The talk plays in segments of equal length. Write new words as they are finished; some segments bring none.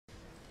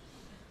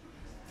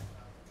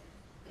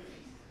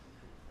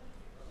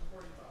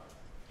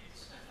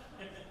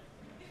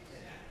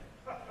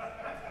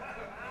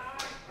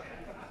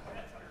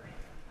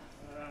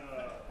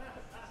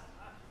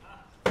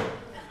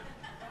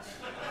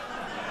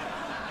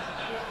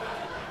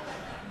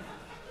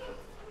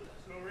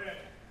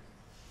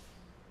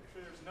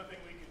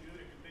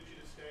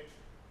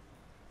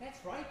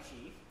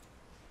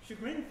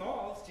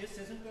just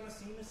isn't going to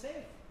seem as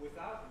safe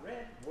without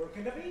Red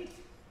working the beat.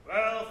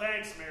 Well,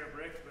 thanks, Mayor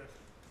Brick, but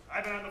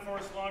I've been on the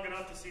force long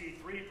enough to see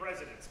 3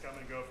 presidents come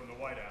and go from the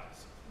White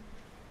House.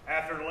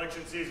 After an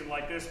election season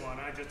like this one,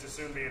 I'd just as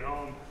soon be at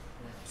home,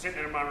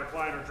 sitting in my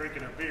recliner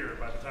drinking a beer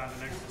by the time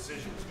the next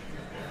decision is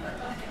made.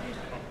 Well,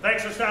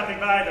 thanks for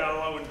stopping by,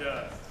 though, and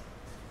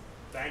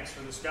thanks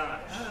for the scotch.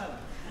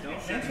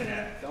 Don't mention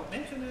it. Don't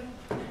mention it.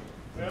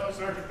 Well,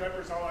 Sergeant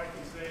Pepper's, all I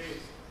can say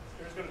is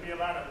there's going to be a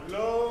lot of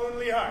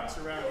lonely hearts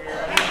around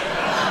here.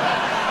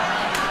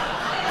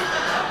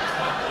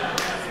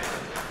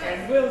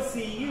 And we'll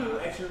see you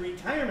at your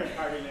retirement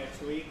party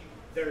next week.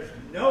 There's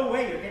no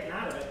way you're getting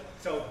out of it,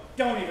 so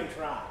don't even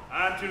try.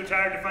 I'm too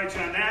tired to fight you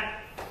on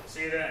that.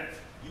 See you then.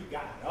 You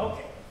got it.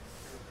 Okay.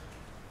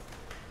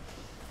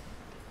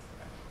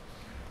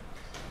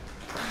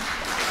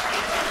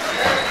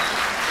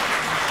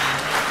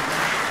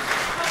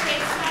 Okay,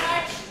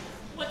 Sarge,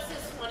 what's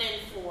this one in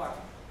for?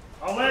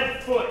 A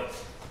lead foot.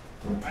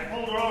 I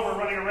pulled her over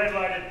running a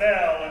red-lighted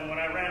bell, and when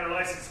I ran her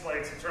license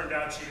plates, it turned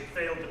out she had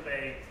failed to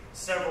pay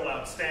several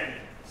outstandings.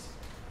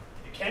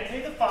 If you can't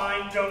pay the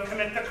fine, don't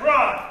commit the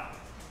crime.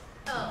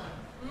 Oh,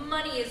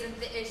 money isn't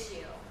the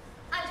issue.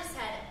 I just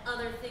had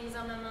other things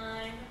on my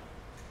mind.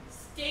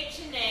 State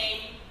your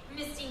name.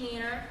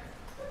 Misdemeanor.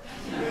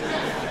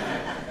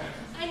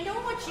 I know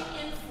what you're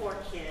in for,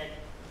 kid.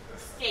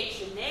 State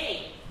your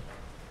name.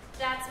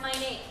 That's my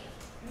name.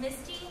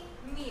 Misty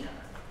Meaner.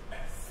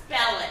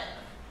 Spell it.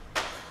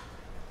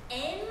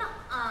 Misty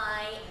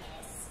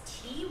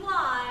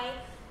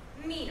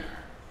Meaner.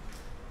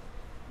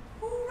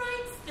 Who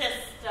writes this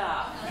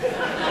stuff?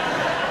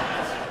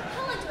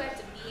 How long do I have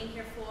to be in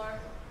here for?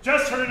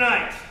 Just for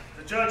tonight.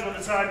 The judge will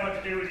decide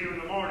what to do with you in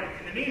the morning.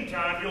 In the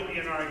meantime, you'll be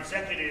in our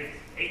executive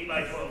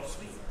 8x12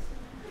 suite.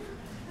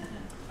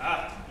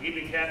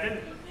 Evening, Captain.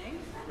 Evening.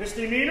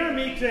 Misdemeanor,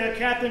 meet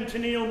Captain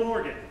Tennille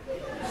Morgan.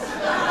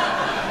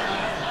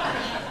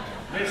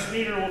 Miss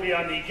Meaner will be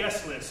on the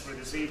guest list for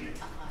this evening.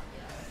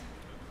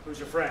 Who's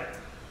your friend?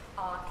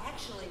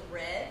 Actually,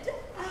 Red,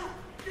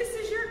 this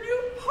is your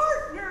new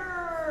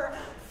partner,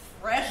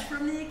 fresh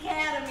from the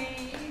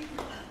academy.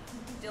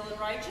 Dylan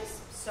Righteous,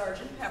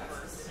 Sergeant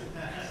Peppers.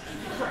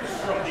 Fresh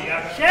from the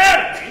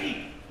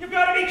academy? You've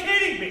got to be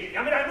kidding me.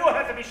 I mean, I knew I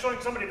had to be showing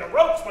somebody the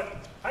ropes, but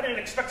I didn't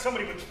expect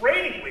somebody with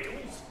training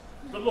wheels.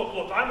 But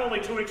look, I'm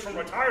only 2 weeks from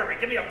retirement.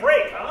 Give me a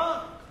break,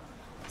 huh?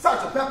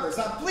 Sergeant Peppers,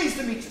 I'm pleased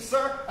to meet you,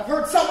 sir. I've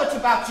heard so much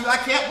about you, I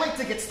can't wait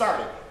to get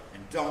started.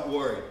 And don't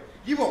worry,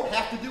 you won't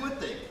have to do a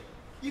thing.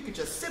 You can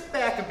just sit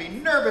back and be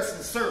nervous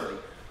and surly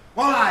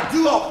while I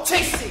do all the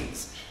chase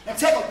scenes and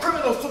tackle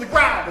criminals to the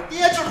ground at the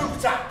edge of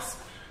rooftops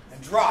and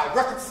drive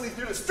recklessly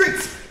through the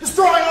streets,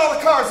 destroying all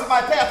the cars in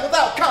my path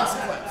without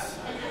consequence.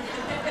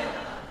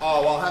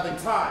 All while having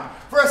time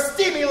for a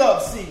steamy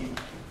love scene.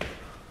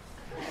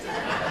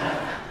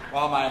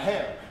 While my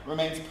hair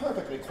remains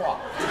perfectly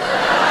coiffed.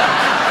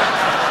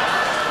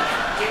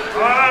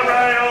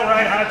 All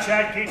right, Hot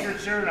Shot, keep your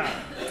shirt on.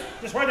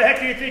 Just where the heck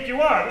do you think you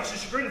are? This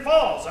is Chagrin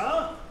Falls,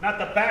 huh? Not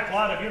the back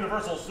lot of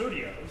Universal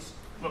Studios.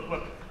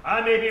 Look,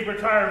 I may be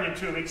retiring in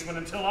 2 weeks, but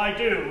until I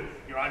do,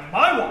 you're on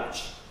my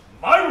watch.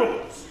 My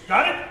rules.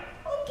 Got it?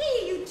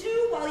 Okay, you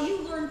two, while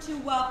you learn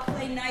to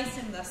play nice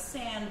in the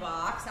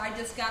sandbox, I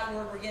just got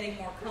word we're getting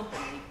more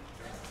company.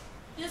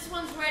 This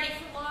one's ready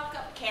for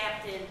lockup,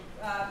 Captain.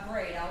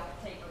 Great, I'll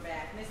take her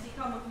back. Misty,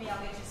 come with me,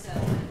 I'll get you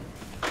settled.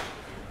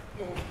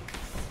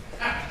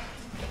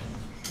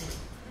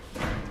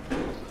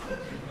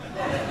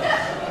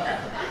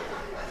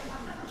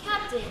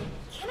 Captain,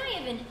 can I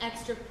have an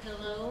extra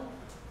pillow?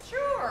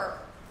 Sure.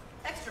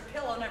 Extra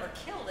pillow never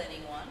killed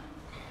anyone.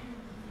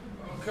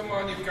 Oh, come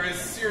on, you guys,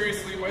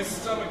 seriously, my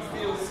stomach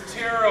feels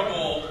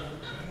terrible.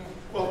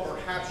 Well,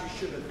 perhaps you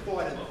should have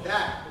thought of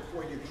that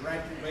before you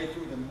drank your way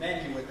through the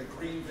menu at the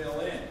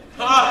Greenville Inn.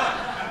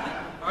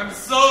 Ha! I'm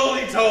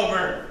solely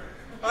Tober.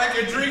 I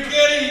could drink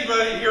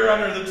anybody here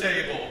under the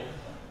table.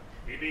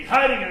 He'd be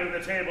hiding under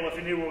the table if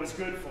he knew what was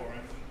good for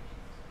him.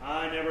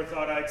 I never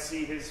thought I'd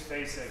see his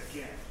face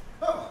again.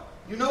 Oh,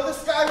 you know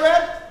this guy,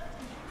 Red?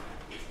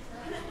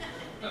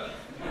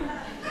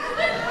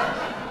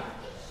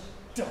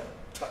 Don't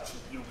touch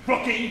it, you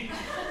rookie!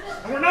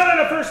 And we're not on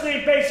a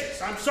first-name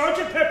basis. I'm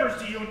Sergeant Peppers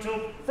to you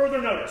until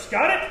further notice.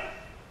 Got it?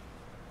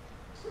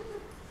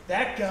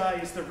 That guy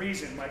is the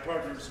reason my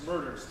partner's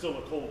murder is still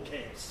a cold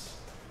case.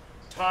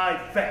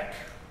 Ty Beck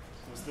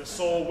was the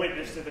sole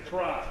witness to the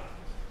crime.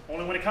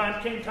 Only when it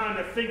came time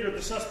to finger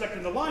the suspect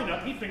in the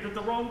lineup, he fingered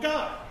the wrong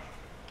guy.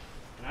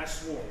 And I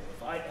swore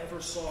if I ever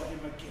saw him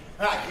again...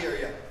 I hear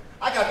you.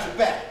 I got your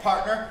back,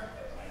 partner.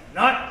 I'm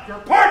not your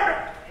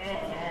partner!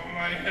 Oh,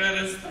 my head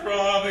is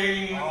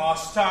throbbing. Oh,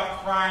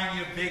 stop crying,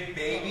 you big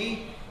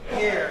baby.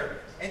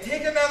 Here, and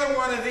take another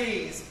one of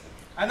these.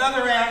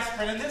 Another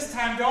aspirin, and this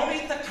time don't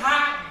eat the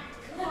cotton.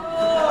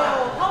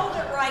 Oh, hold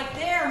it right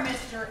there,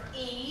 Mr.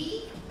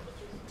 E.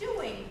 What are you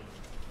doing?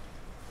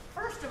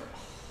 First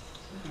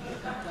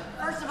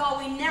of all,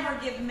 we never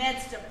give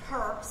meds to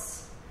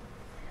perps.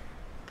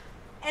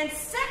 And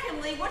second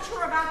secondly, what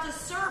you're about to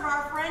serve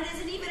our friend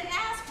isn't even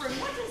aspirin.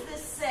 What does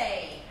this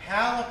say?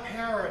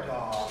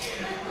 Haloperidol.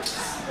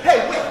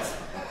 Hey,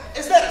 wait!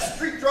 Is that a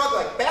street drug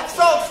like bath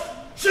salts?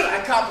 Should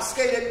I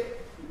confiscate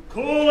it?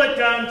 Cool it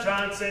down,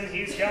 Johnson.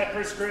 He's got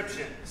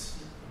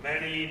prescriptions.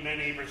 Many,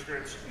 many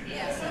prescriptions.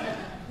 Yes.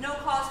 No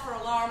cause for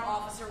alarm,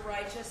 Officer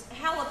Righteous.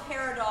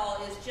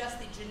 Haloperidol is just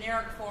the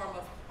generic form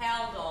of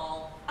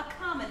Haldol, a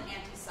common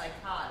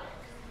antipsychotic.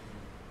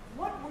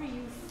 What were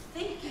you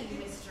thinking,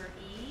 Mr.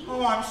 E?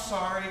 Oh, I'm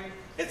sorry.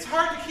 It's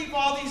hard to keep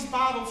all these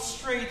bottles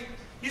straight.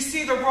 You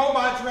see, the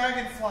robot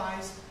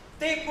dragonflies,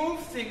 they move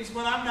things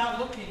when I'm not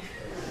looking.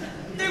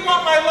 They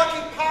want my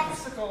lucky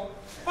popsicle,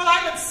 but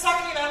I've been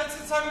sucking on it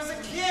since I was a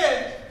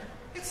kid.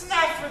 It's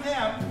not for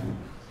them.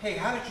 Hey,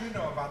 how did you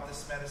know about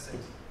this medicine?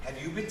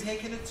 Have you been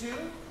taking it too?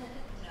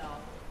 No.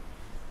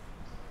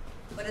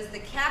 But as the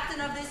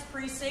captain of this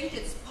precinct,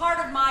 it's part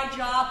of my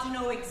job to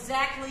know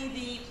exactly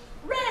the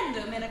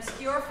random and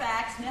obscure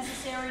facts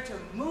necessary to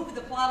move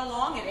the plot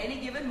along at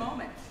any given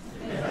moment.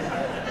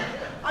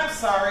 I'm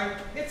sorry.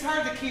 It's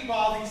hard to keep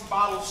all these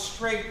bottles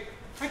straight.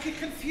 I get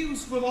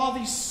confused with all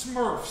these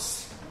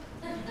Smurfs.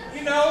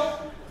 You know,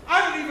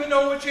 I don't even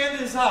know which end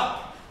is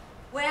up.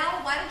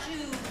 Well, why don't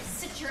you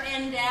sit your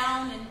end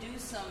down and do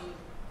some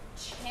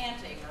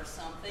chanting or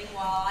something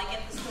while I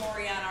get the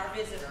story on our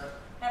visitor.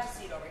 Have a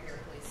seat over here,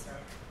 please, sir.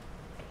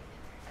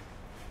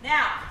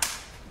 Now,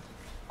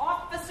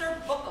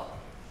 Officer Buckle,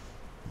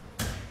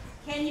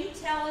 can you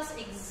tell us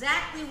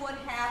exactly what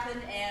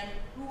happened and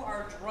who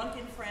our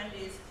drunken friend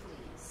is,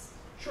 please?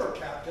 Sure,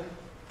 Captain.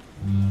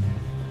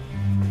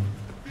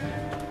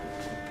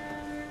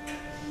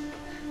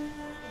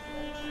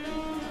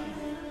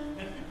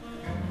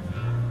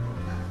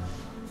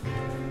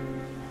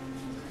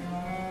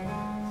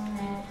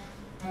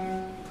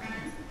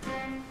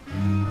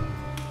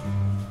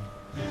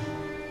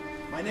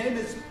 My name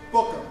is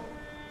Bookham.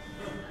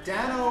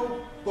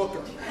 Dano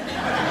Bookham.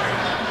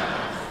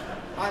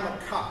 I'm a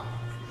cop.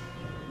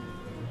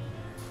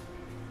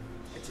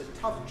 It's a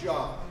tough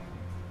job,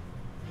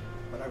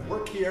 but I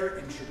work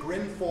here in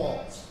Chagrin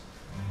Falls,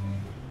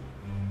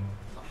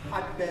 a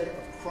hotbed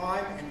of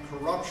crime and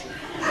corruption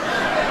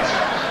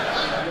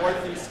in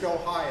Northeast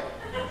Ohio.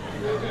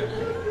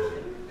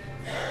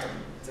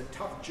 It's a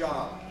tough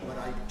job, but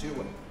I do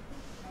it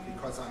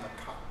because I'm a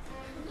cop.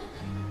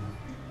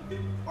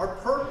 Our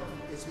perp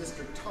is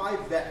Mr. Ty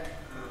Beck.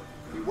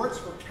 He works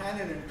for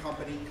Cannon &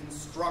 Company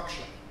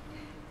Construction.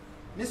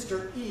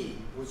 Mr. E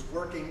was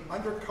working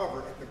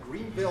undercover at the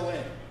Greenville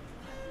Inn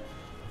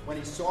when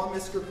he saw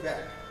Mr.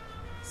 Beck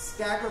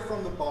stagger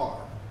from the bar,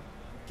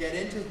 get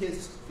into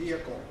his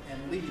vehicle,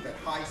 and leave at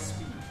high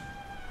speed.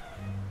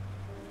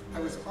 I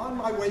was on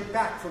my way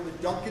back from the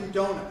Dunkin'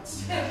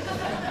 Donuts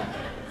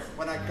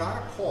when I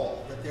got a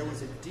call that there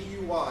was a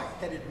DUI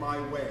headed my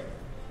way.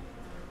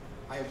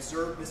 I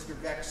observed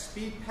Mr. Beck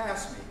speed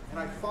past me, and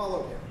I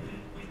followed him.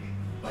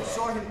 I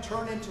saw him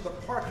turn into the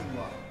parking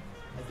lot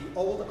at the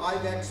old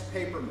Ivex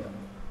paper mill.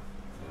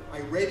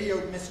 I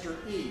radioed Mr.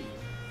 E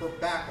for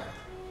backup.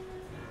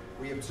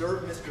 We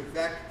observed Mr.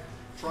 Beck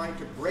trying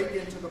to break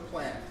into the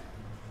plant.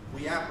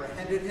 We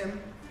apprehended him,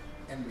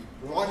 and we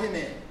brought him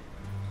in.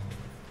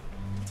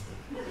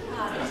 The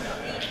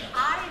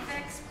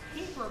Ivex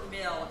paper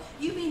mill.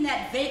 You mean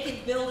that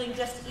vacant building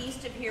just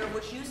east of here,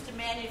 which used to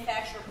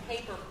manufacture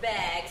paper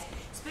bags?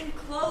 It's been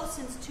closed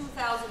since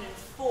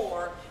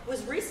 2004,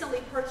 was recently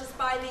purchased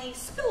by the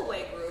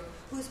Spillway Group,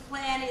 whose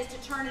plan is to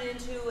turn it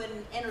into an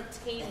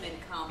entertainment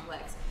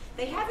complex.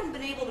 They haven't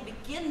been able to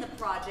begin the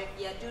project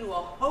yet due to a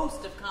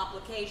host of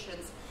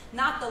complications,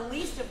 not the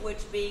least of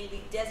which being the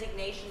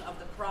designation of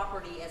the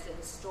property as a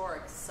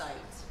historic site.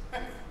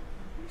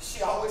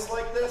 She always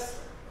like this?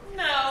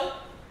 No,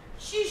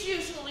 she's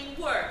usually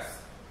worse.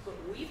 But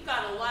we've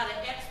got a lot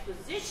of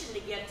exposition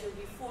to get to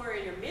before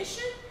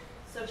intermission,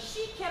 so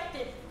she kept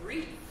it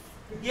brief.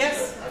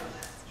 Yes,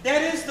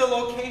 that is the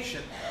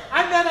location.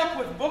 I met up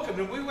with Bookham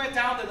and we went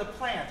down to the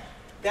plant.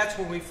 That's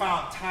when we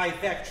found Ty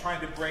Beck trying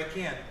to break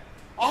in.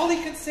 All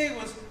he could say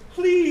was,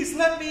 "Please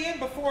let me in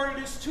before it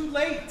is too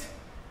late."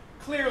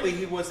 Clearly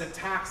he was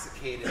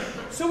intoxicated.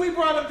 So we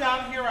brought him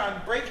down here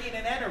on breaking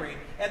and entering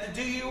and the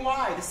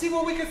DUI to see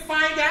what we could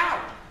find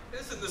out.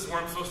 Isn't this where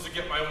I'm supposed to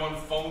get my one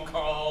phone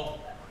call?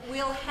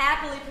 We'll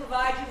happily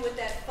provide you with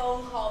that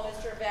phone call,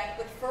 Mr. Beck,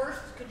 but first,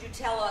 could you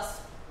tell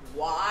us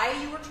why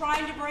you were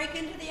trying to break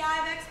into the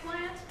Ivex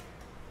plant?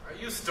 I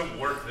used to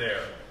work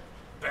there,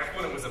 back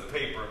when it was a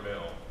paper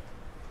mill.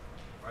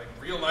 I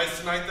realized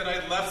tonight that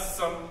I left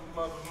some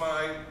of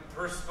my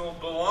personal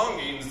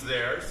belongings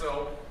there,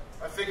 so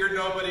I figured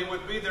nobody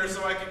would be there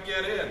so I could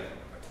get in.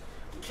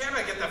 Can't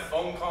I get that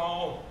phone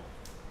call?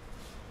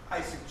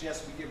 I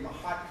suggest we give him a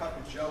hot cup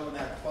of Joe in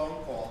that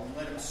phone call and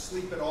let him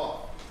sleep it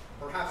off.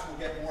 Perhaps we'll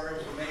get more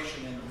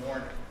information in the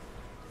morning.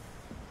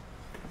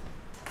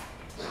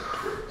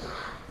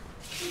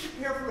 Did you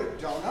care for a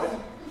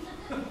donut?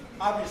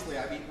 Obviously,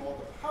 I've eaten all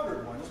the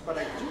powdered ones, but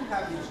I do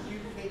have these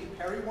cute Katy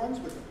Perry ones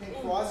with the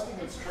pink frosting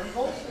and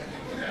sprinkles.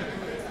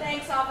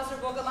 Thanks, Officer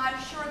Bookham. I'm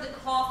sure the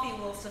coffee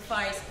will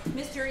suffice.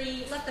 Mr.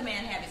 E, let the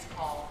man have his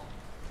call.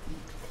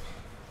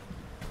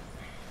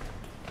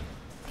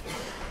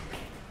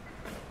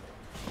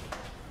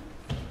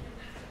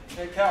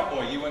 Hey,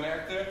 cowboy, you an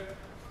actor?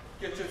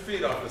 Get your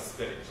feet off the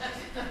stage.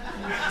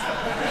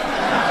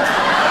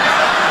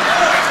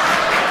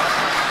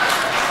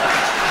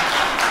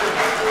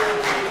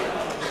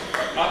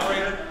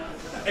 Operator,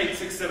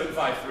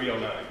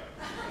 8675309.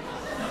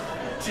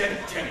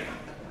 Jenny,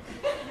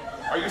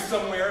 are you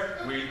somewhere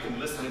where you can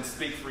listen and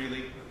speak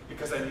freely?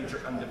 Because I need your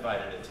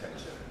undivided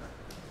attention.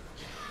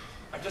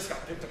 I just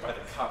got picked up by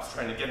the cops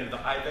trying to get into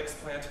the Ibex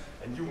plant,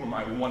 and you were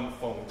my one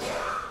phone call.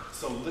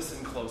 So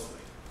listen closely.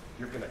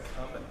 You're gonna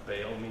come and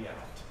bail me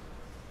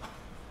out.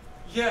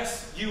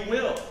 Yes, you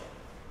will.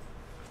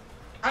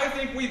 I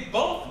think we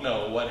both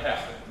know what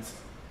happens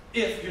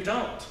if you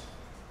don't.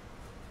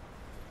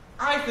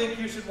 I think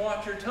you should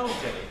watch your tone,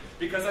 Jenny,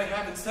 because I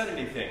haven't said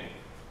anything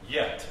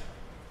yet.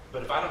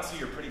 But if I don't see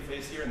your pretty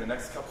face here in the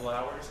next couple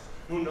hours,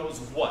 who knows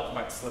what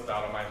might slip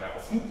out of my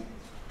mouth.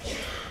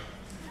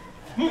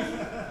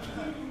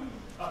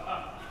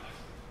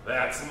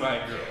 That's my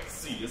girl.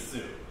 See you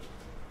soon.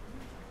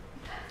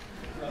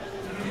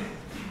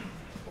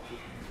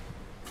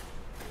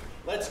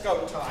 Let's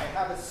go, Ty.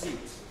 Have a seat.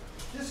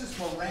 This is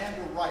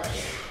Miranda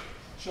Rice.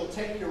 She'll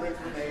take your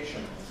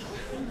information.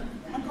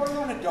 I'm going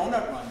on a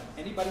donut run.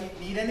 Anybody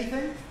need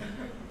anything?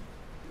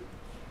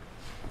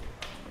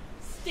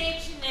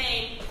 State your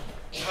name.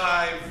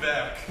 Ty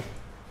Veck.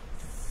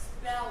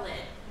 Spell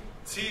it.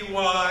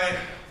 T-Y,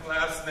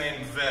 last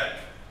name Veck.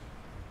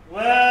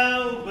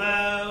 Well,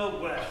 well,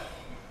 well.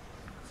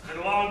 It's been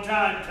a long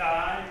time,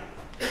 Ty.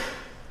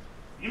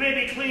 You may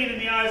be clean in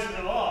the eyes of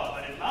the law,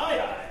 but in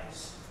my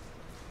eyes,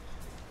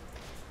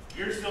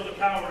 you're still the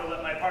coward who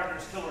let my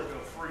partner's killer go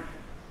free.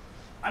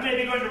 I may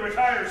be going to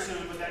retire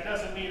soon, but that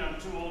doesn't mean I'm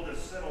too old to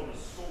settle the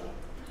score.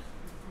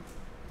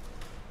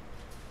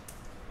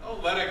 Oh,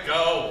 let it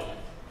go.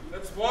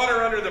 That's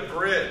water under the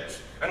bridge.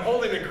 And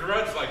holding a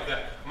grudge like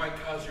that might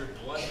cause your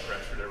blood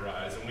pressure to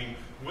rise, and we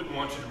wouldn't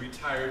want you to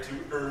retire too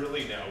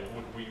early now,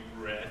 would we,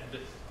 Red?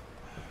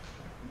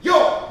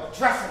 You're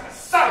addressing the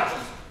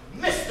sergeant,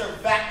 Mr.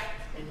 Veck,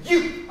 and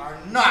you are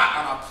not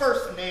on a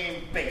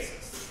first-name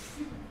basis.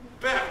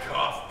 Back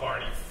off,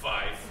 Barney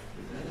Fife.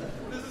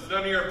 This is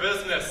none of your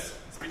business.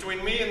 It's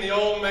between me and the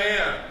old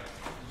man.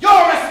 You're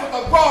messing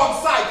with the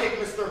wrong sidekick,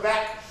 Mr.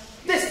 Veck.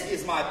 This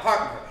is my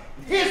partner.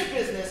 His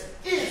business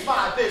is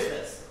my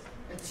business.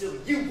 Until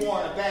you've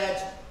worn a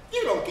badge,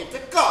 you don't get to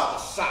call the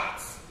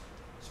shots.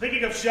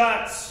 Speaking of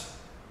shots,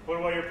 put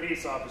away your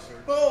piece,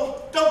 officer.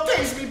 Oh, don't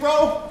taste me,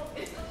 bro.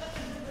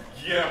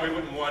 Yeah, we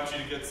wouldn't want you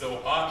to get so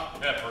hot,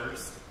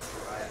 Peppers.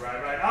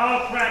 Right.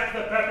 I'll crack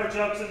the pepper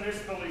jokes in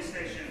this police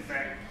station, in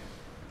fact.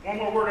 One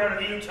more word out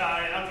of you,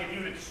 Ty, and I'll give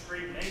you an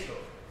extreme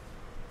makeover.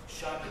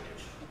 Shot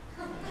edition.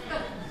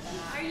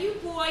 Are you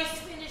boys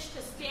finished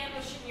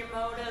establishing your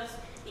motives?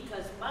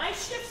 Because my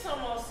shift's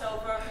almost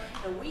over,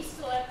 and we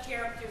still have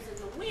characters in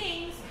the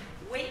wings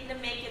waiting to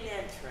make an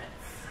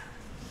entrance.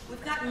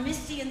 We've got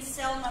Misty in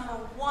cell number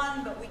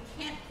 1, but we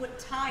can't put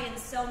Ty in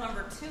cell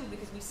number 2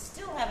 because we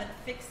still haven't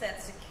fixed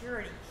that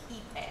security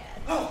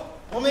keypad. Oh,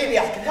 well, maybe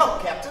I can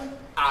help, Captain.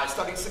 I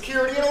studied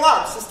security and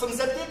alarm systems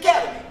at the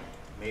academy.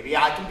 Maybe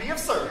I can be of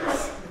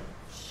service.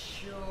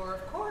 Sure,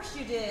 of course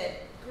you did.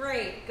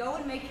 Great. Go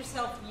and make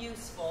yourself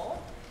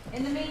useful.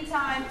 In the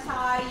meantime,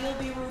 Ty, you'll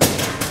be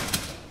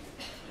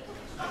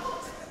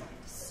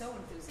so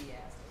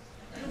enthusiastic.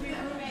 You'll be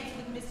roommates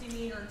with Misty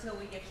Meaner until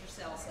we get your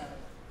cell settled.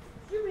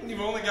 You mean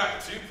you've only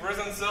got 2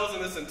 prison cells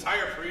in this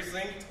entire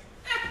precinct?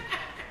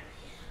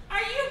 Are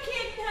you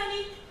kidding,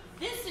 honey?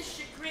 This is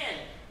Chagrin.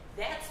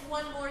 That's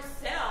one more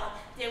cell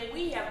than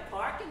we have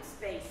parking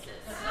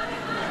spaces.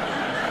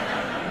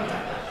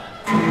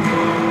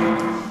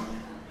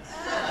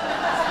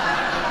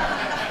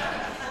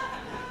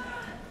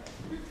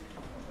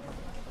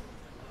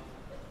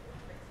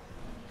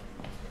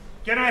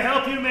 Can I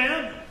help you,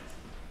 ma'am?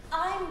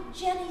 I'm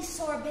Jenny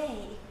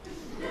Sorbet.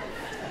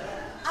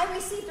 I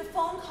received a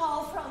phone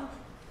call from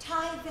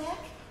Ty Veck.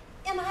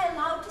 Am I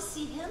allowed to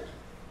see him?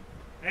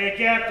 Hey,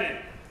 Captain.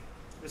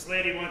 This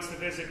lady wants to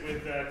visit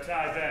with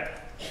Ty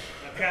Veck.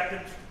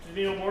 Captain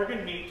Neil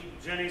Morgan, meet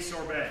Jenny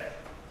Sorbet.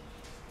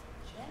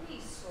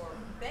 Jenny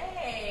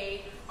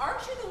Sorbet?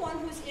 Aren't you the one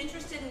who's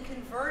interested in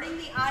converting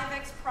the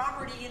Ivex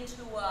property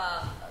into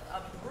a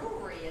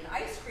brewery, an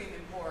ice cream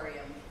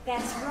emporium?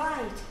 That's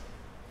right.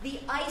 The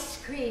ice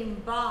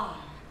cream bar.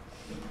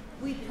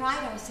 We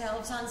pride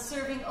ourselves on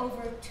serving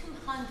over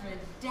 200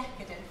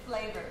 decadent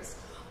flavors,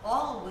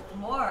 all with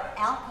more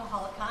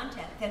alcohol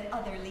content than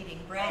other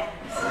leading brands.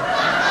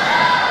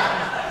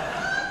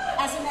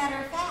 As a matter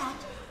of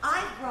fact,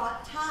 I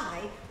brought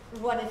Ty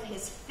one of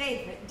his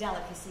favorite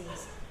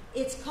delicacies.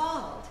 It's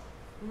called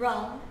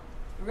Rum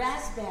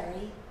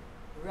Raspberry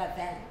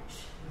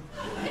Revenge.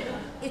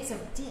 It's a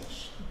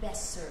dish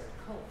best served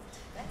cold.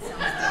 That sounds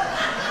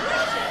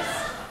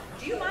delicious.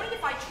 Do you mind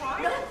if I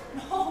try?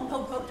 No.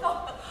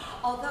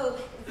 Although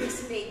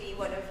this may be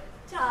one of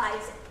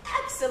Ty's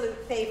absolute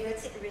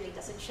favorites, it really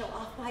doesn't show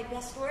off my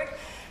best work.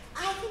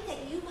 I think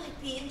that you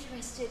might be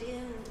interested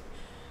in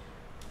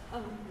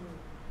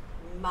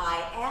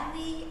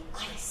Miami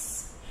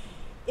Ice.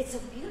 It's a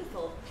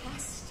beautiful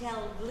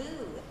pastel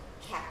blue,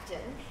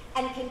 Captain,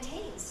 and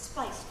contains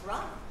spiced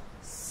rum.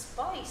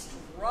 Spiced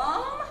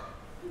rum?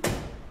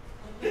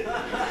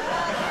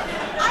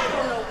 I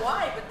don't know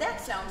why, but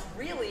that sounds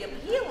really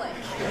appealing.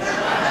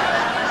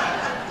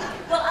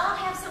 Well, I'll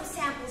have some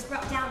samples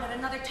brought down at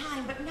another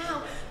time, but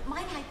now,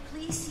 might I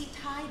please see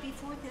Ty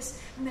before this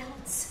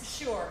melts?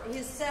 Sure.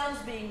 His cell's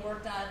being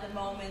worked on at the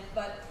moment,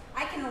 but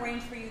I can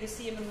arrange for you to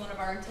see him in one of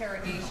our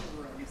interrogation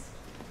rooms.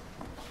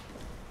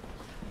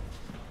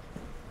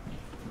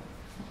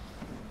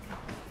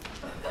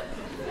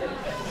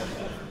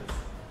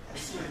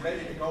 So you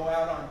ready to go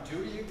out on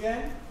duty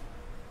again?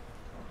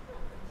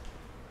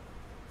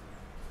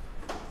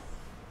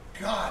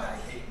 God, I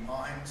hate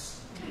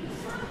mimes.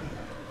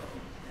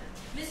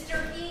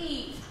 Mr.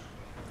 E.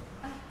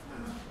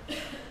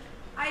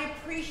 I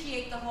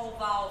appreciate the whole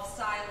vow of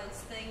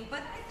silence thing, but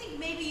I think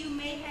maybe you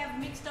may have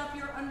mixed up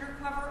your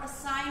undercover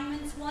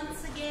assignments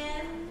once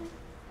again.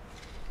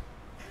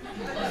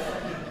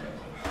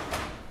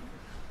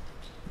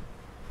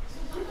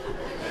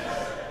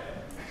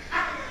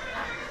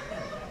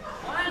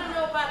 I don't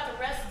know about the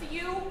rest of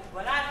you,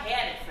 but I've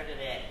had it for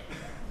today.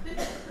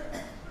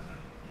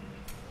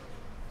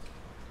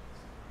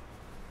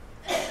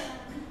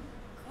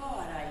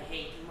 God, I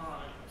hate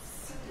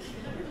mimes.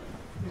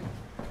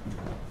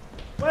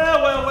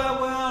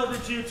 Well,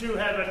 did you two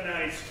have a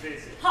nice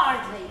visit?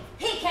 Hardly.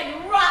 He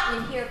can rot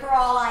in here for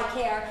all I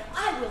care.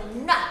 I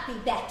will not be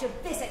back to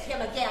visit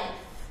him again.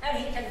 And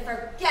he can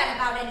forget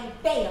about any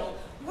bail.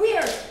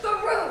 We're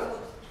through.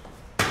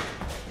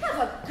 Have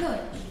a good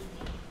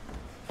evening.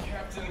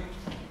 Captain,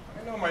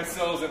 I know my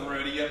cell isn't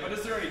ready yet, but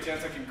is there any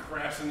chance I can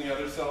crash in the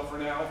other cell for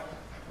now?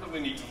 I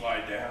really need to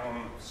lie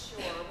down.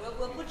 Sure.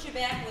 We'll put you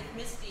back with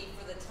Misty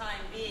for the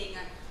time being.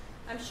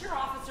 I'm sure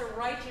Officer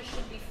Righteous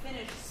should be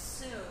finished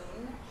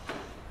soon.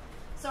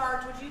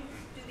 Sarge, would you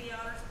do the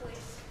honors,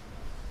 please?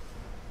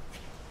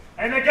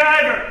 And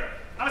MacGyver,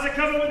 how's it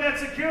coming with that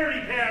security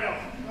panel?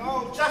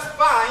 Oh, just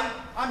fine.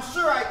 I'm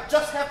sure I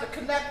just have to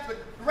connect the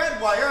red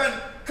wire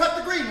and cut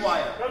the green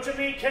wire. Don't you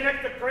mean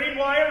connect the green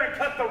wire and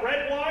cut the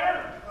red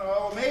wire?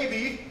 Oh,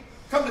 maybe.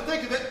 Come to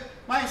think of it,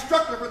 my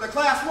instructor for the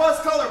class was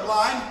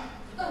colorblind.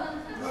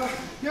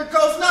 Here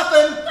goes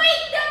nothing.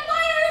 Wait, that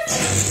wire's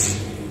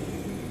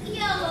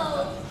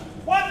yellow.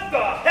 What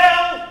the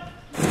hell?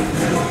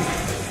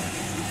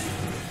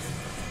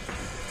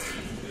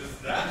 Is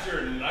that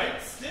your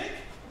nightstick?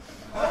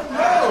 Oh,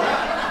 no.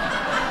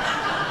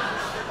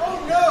 Oh,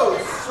 no.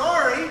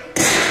 Sorry.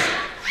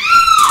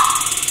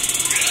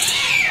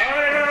 All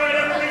right,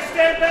 everybody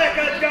stand back.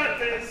 I've got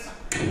this.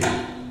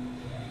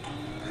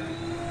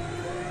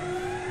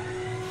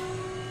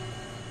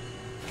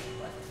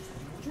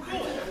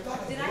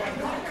 Did I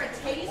acquire a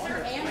taser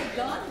and a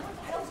gun? What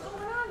the hell's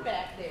going on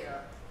back there?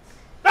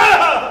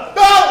 No!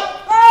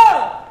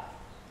 No!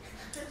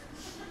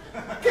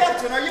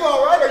 Captain, are you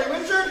all right? Are you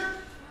injured?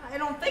 I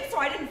don't think so.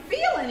 I didn't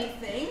feel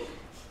anything.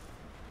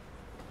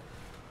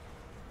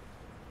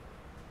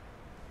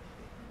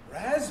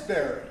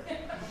 Raspberry.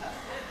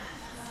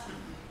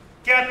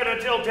 Captain,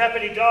 until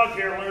Deputy Dog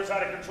here learns how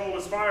to control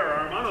his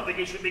firearm, I don't think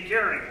he should be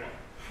carrying one.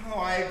 Oh,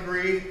 I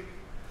agree.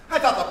 I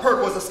thought the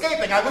perp was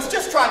escaping. I was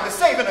just trying to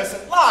save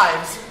innocent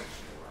lives.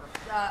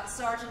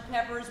 Sergeant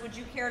Peppers, would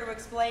you care to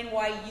explain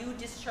why you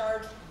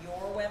discharged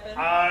your weapon?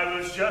 I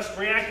was just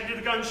reacting to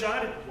the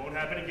gunshot. It won't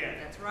happen again.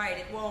 That's right,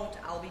 it won't.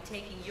 I'll be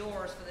taking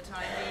yours for the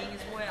time being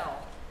as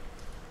well.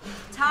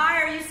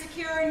 Ty, are you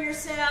secure in your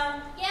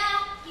cell?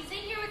 Yeah, he's in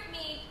here with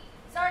me.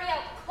 He's already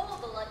out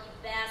cold, the lucky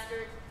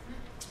bastard.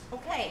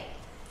 Okay,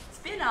 it's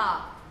been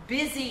a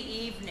busy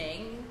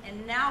evening,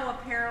 and now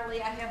apparently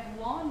I have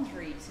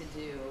laundry to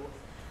do.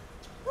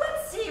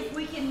 Let's see if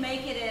we can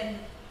make it an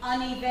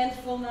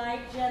uneventful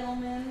night,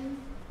 gentlemen.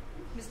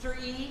 Mr.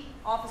 E,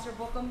 Officer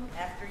Bookham,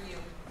 after you.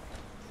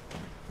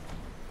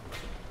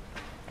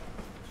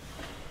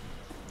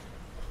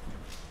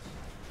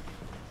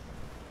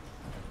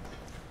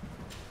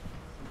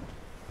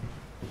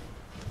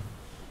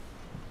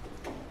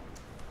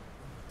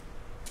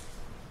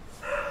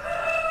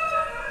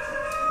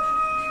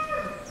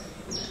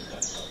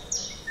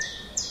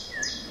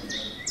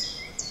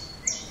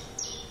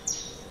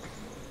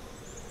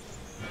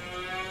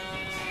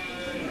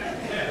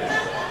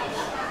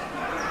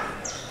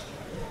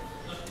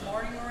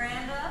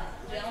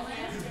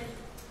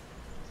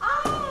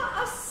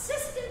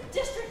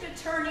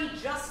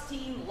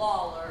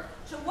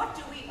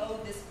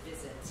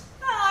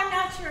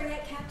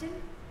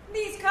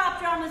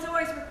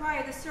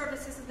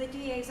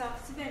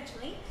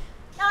 Eventually.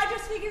 I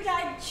just figured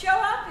I'd show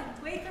up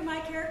and wait for my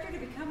character to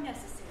become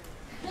necessary.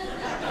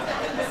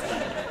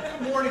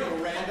 Good morning,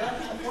 Miranda.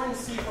 I'm going to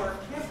see if our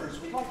campers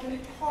would like any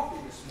coffee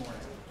this morning.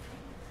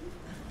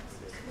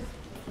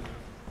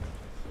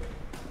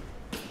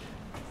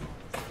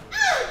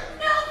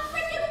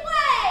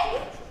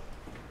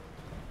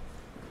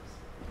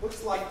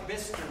 Looks like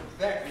Mr.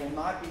 Beck will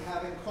not be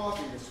having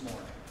coffee this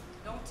morning.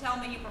 Don't tell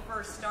me you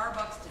prefer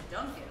Starbucks to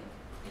Dunkin'.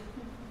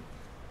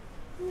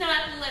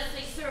 Not unless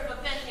they serve a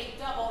venti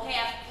double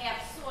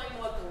half soy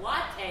mocha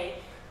latte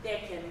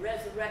that can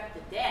resurrect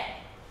the dead.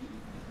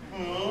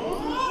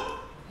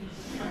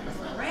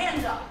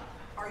 Miranda,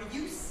 are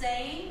you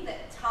saying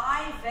that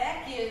Ty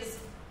Beck is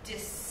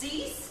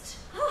deceased?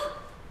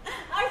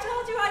 I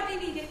told you I'd be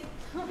needed.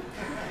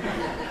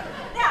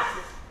 Now,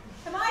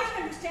 am I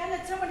to understand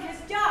that someone has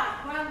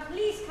died while in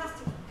police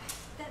custody?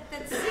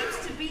 That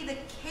seems to be the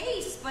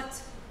case,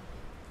 but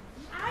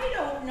I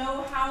don't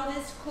know how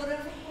this could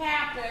have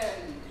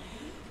happened.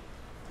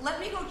 let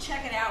me go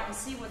check it out and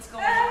see what's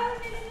going Oh,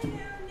 on.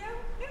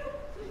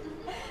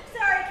 no.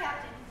 Sorry,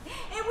 Captain.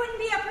 It wouldn't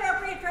be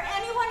appropriate for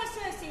anyone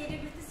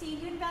associated with the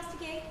scene to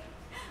investigate.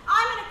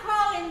 I'm going to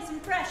call in some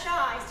fresh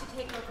eyes to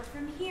take over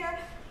from here.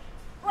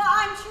 Well,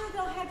 I'm sure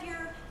they'll have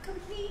your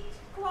complete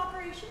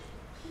cooperation.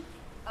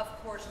 Of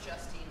course,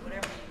 Justine,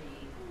 whatever you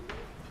need.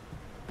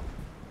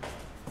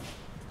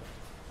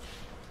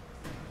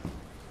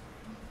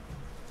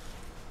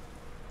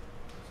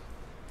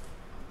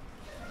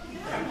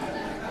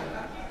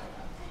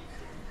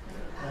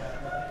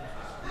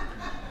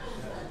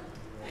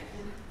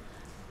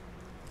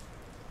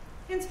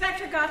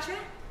 Inspector Gotcha,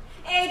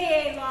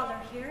 ADA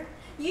Lawler here.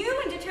 You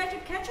and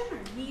Detective Ketchum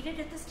are needed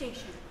at the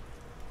station.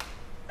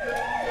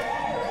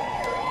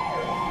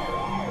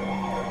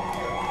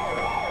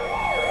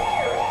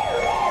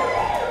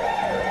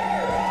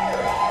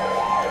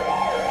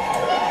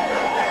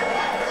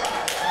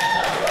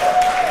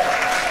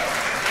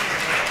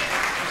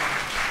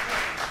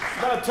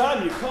 About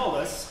time you called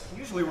us.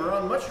 Usually we're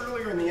on much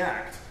earlier in the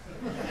act.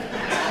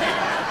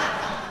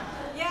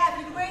 Yeah,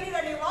 if you'd waited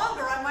any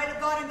longer, I might have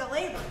gone into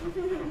labor.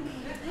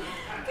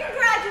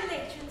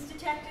 Congratulations,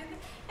 Detective.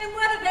 And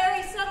what a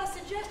very subtle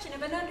suggestion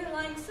of an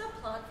underlying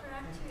subplot for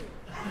Act 2.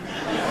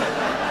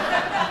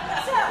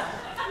 So,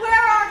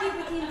 where are you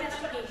with the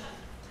investigation?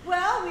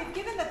 Well, we've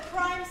given the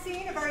crime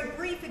scene a very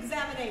brief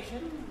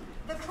examination.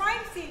 The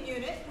crime scene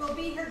unit will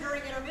be here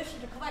during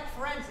intermission to collect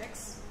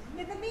forensics.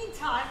 In the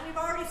meantime, we've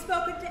already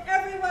spoken to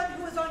everyone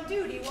who was on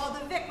duty while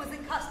the Vic was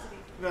in custody.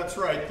 That's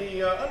right.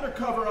 The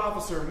undercover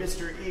officer,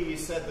 Mr. E,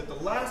 said that the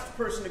last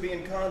person to be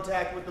in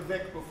contact with the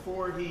Vic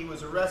before he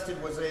was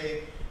arrested was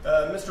a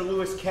Mr.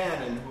 Lewis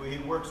Cannon, who he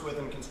works with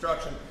in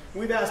construction.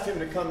 We've asked him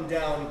to come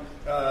down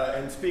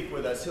and speak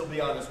with us. He'll be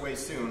on his way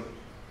soon.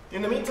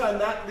 In the meantime,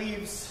 that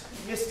leaves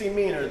Misty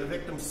Meaner, the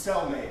victim's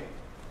cellmate.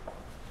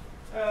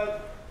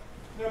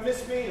 Now,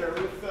 Miss Meaner,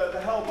 with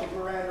the help of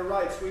Miranda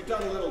Rights, we've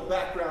done a little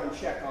background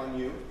check on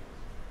you.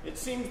 It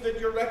seems that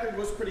your record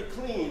was pretty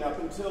clean up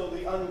until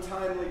the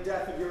untimely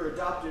death of your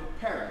adopted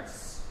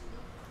parents.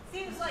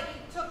 Seems like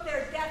you took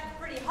their death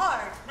pretty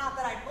hard. Not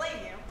that I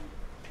blame you.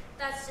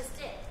 That's just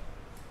it.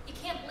 You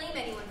can't blame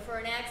anyone for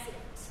an accident.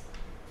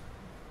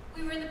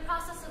 We were in the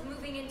process of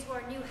moving into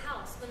our new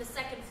house when the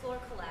second floor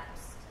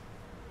collapsed.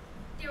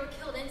 They were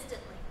killed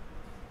instantly.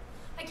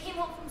 I came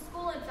home from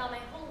school and found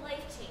my whole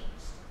life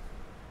changed.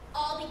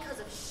 All because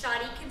of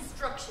shoddy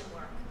construction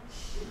work.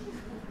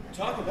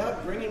 Talk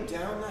about bringing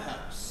down the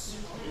house.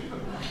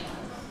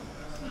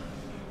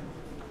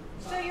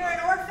 So you're an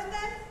orphan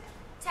then?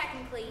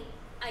 Technically,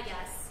 I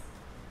guess.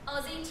 I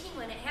was 18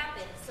 when it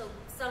happened, so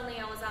suddenly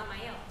I was on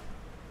my own.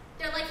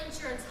 Their life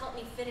insurance helped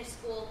me finish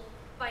school,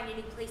 find a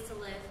new place to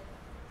live.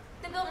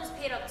 The builders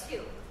paid up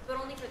too, but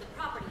only for the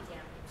property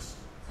damage.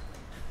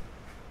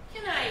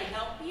 Can I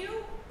help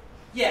you?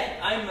 Yeah,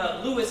 I'm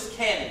Lewis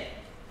Cannon.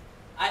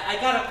 I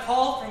got a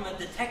call from a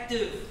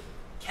detective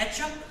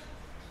Ketchum.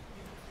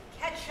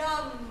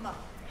 Ketchum.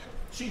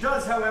 She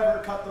does,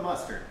 however, cut the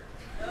mustard.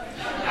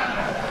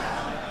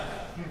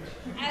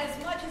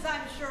 As much as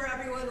I'm sure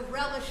everyone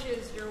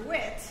relishes your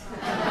wit.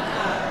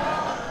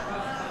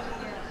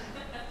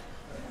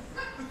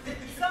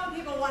 Some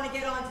people want to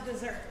get on to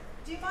dessert.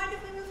 Do you mind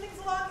if we move things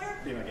along here?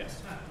 Be my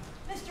guest.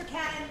 Mr.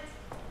 Cannon,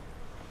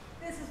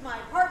 this is my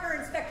partner,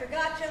 Inspector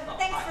Gotcha.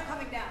 Thanks for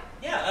coming down.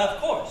 Yeah, of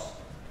course.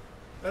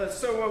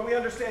 So we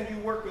understand you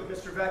work with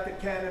Mr. Beck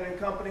at Cannon and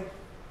Company?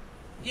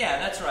 Yeah,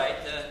 that's right.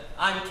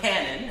 I'm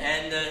Cannon,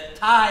 and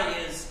Ty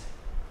is,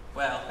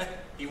 well,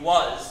 he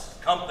was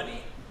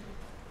company.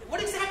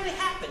 What exactly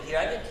happened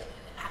here?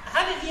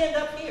 How did he end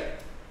up here?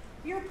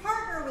 Your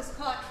partner was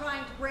caught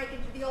trying to break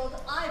into the old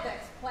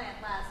Ivex plant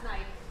last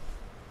night.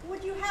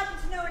 Would you happen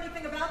to know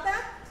anything about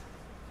that?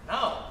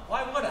 No,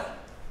 why would I?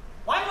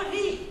 Why would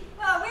he?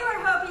 Well, we were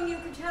hoping you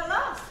could tell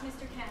us,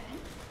 Mr. Cannon.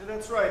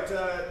 That's right.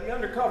 The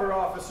undercover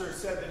officer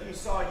said that he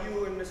saw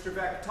you and Mr.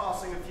 Beck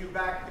tossing a few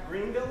back at the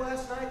Greenville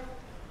last night.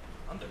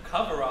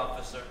 Undercover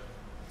officer?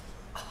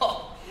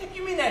 Oh,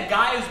 you mean that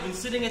guy who's been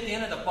sitting at the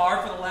end of the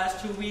bar for the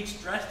last 2 weeks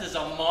dressed as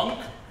a monk?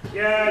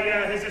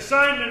 Yeah, his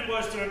assignment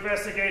was to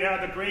investigate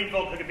how the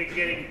Greenville could be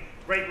getting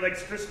Great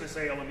Lakes Christmas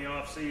Ale in the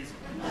off-season.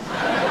 He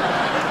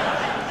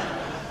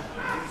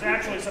was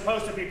actually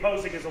supposed to be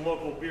posing as a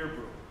local beer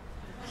brewer.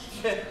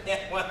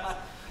 Yeah, well,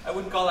 I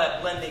wouldn't call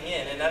that blending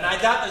in, and I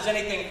doubt there's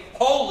anything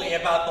holy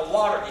about the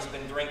water he's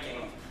been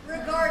drinking.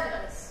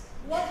 Regardless,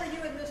 what were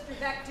you and Mr.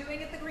 Beck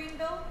doing at the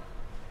Greenville?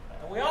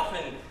 We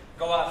often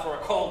go out for a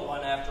cold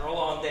one after a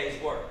long day's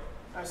work.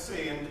 I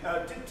see. And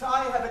did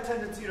Ty have a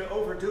tendency to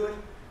overdo it?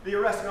 The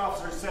arresting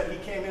officer said he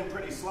came in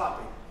pretty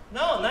sloppy.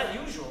 No, not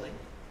usually.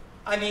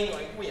 I mean,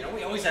 like, we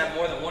always have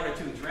more than 1 or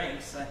 2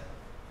 drinks.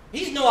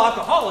 He's no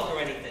alcoholic or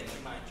anything,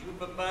 mind you,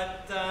 but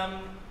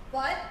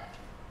What?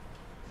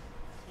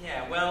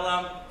 Yeah, well,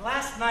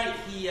 last night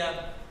he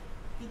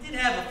did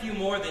have a few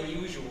more than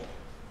usual.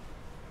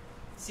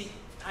 See,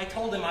 I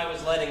told him I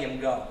was letting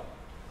him go.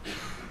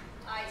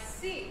 I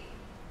see.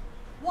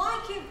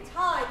 Why give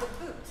Ty the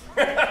boot?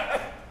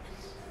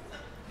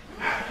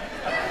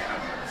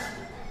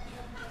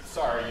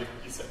 Sorry,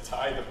 you said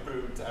tie the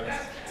boot.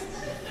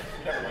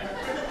 Never mind.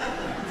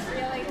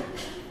 Really?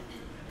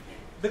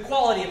 The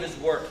quality of his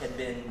work had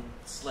been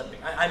slipping.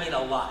 I mean,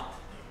 a lot.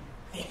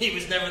 He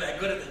was never that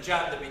good at the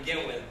job to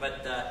begin with,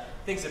 but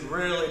things had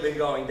really been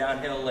going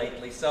downhill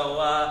lately. So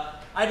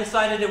I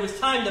decided it was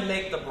time to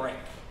make the break.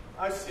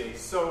 I see.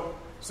 So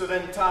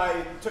then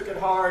Ty took it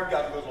hard,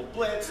 got a little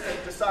blitzed,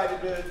 and decided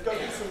to go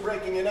do some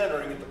breaking and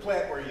entering at the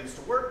plant where he used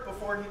to work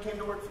before he came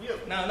to work for you.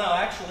 No,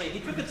 actually,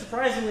 he took it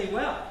surprisingly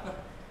well.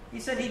 He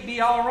said he'd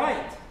be all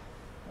right.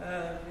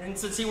 And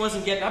since he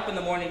wasn't getting up in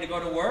the morning to go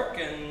to work,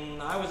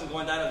 and I wasn't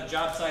going down to the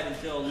job site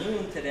until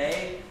noon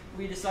today,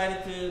 we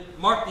decided to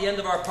mark the end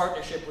of our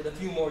partnership with a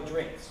few more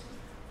drinks.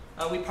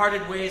 We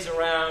parted ways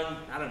around,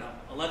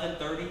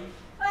 11:30.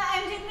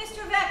 And did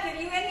Mr. Beck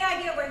give you any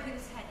idea where he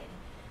was headed?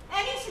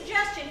 Any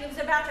suggestion he was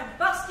about to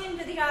bust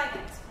into the Ivex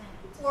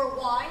plant? Or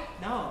why?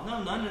 No,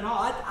 none at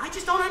all. I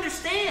just don't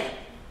understand.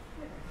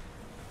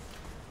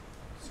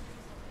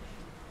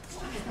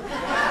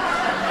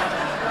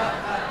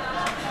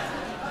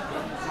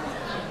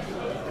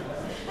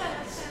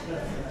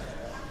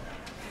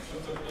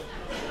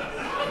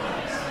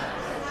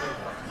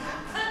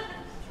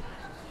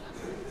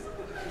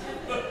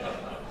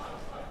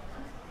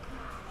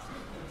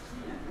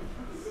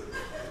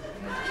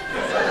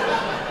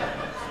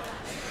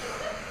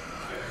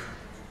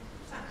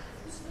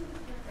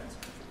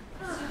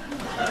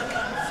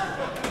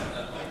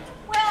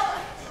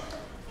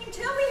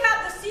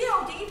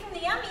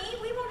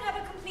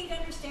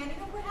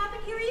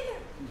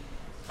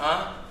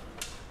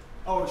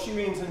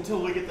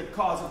 Until we get the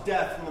cause of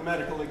death from the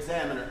medical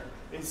examiner.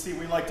 You see,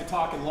 we like to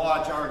talk in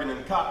law jargon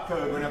and cop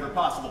code whenever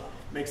possible.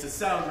 Makes us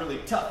sound really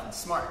tough and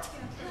smart.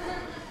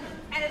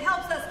 And it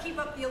helps us keep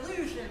up the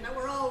illusion that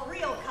we're all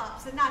real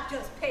cops and not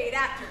just paid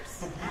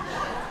actors.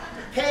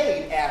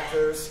 Paid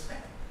actors?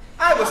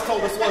 I was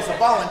told this was a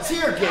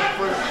volunteer gig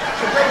to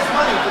raise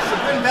money for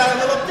Chagrin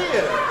Valley Little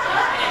Theatre.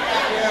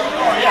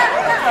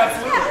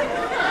 Absolutely.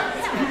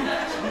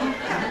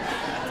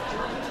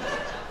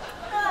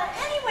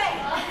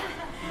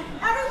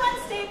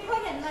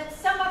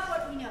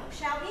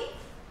 Shall we?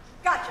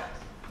 Gotcha.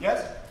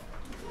 Yes?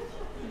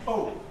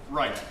 Oh,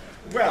 right.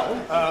 Well,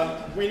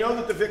 we know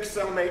that the Vic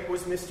cellmate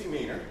was Misty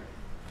Meaner.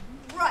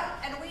 Right,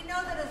 and we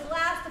know that his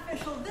last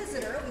official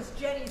visitor was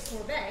Jenny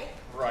Sorbet.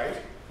 Right,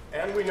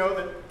 and we know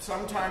that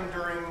sometime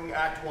during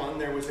Act 1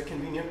 there was a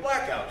convenient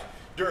blackout,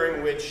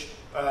 during which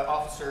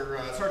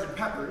Sergeant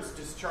Peppers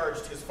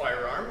discharged his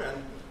firearm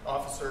and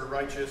Officer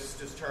Righteous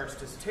discharged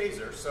his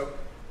taser. So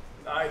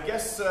I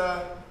guess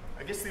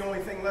the only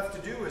thing left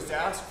to do is to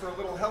ask for a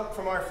little help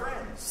from our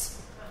friends.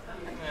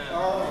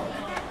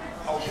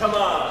 Oh, come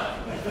on.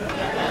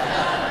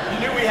 You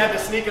knew we had to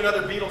sneak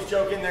another Beatles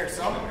joke in there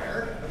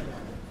somewhere.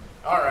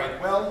 All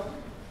right, well,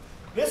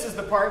 this is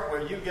the part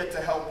where you get to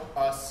help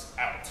us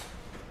out.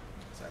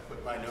 So I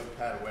put my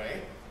notepad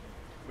away.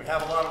 We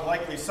have a lot of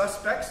likely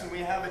suspects, and we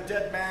have a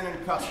dead man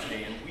in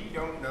custody, and we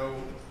don't know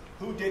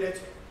who did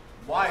it,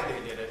 why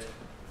they did it,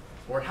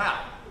 or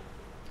how.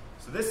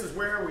 So this is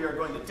where we are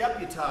going to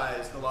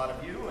deputize the lot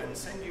of you and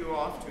send you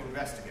off to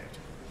investigate.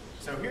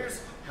 So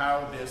here's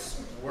how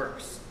this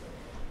works.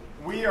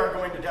 We are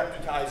going to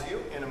deputize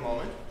you in a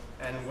moment,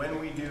 and when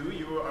we do,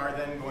 you are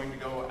then going to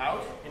go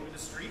out into the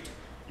street.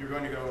 You're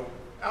going to go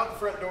out the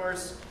front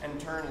doors and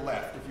turn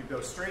left. If you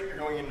go straight, you're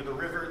going into the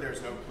river.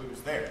 There's no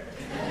clues there.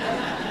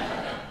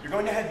 You're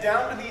going to head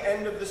down to the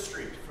end of the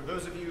street. For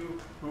those of you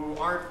who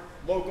aren't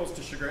locals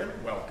to Chagrin,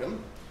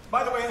 welcome.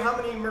 By the way, how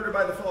many Murder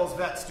by the Falls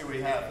vets do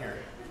we have here?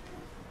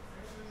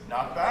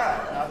 Not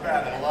bad, not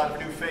bad. And a lot of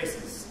new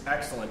faces.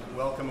 Excellent.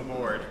 Welcome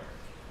aboard.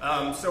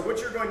 So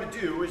what you're going to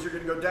do is you're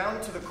going to go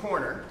down to the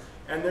corner,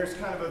 and there's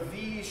kind of a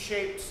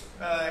V-shaped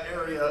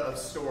area of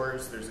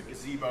stores. There's a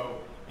gazebo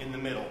in the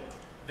middle.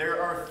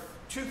 There are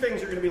 2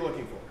 things you're going to be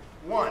looking for.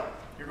 1,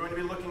 you're going to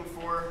be looking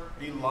for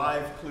the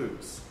live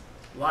clues.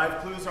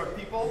 Live clues are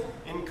people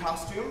in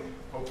costume.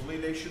 Hopefully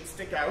they should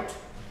stick out.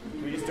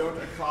 Please don't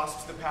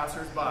accost the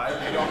passers-by.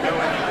 They don't know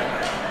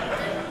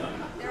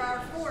anything. There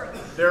are 4 of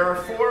them. There are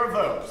 4 of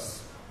those.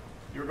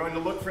 You're going to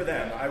look for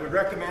them. I would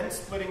recommend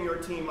splitting your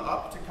team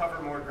up to cover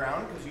more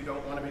ground because you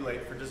don't want to be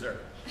late for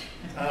dessert.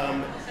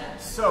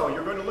 So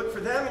you're going to look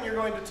for them and you're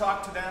going to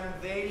talk to them.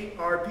 They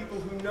are people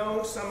who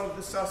know some of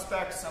the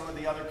suspects, some of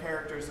the other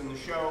characters in the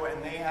show,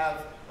 and they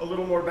have a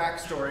little more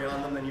backstory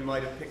on them than you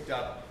might have picked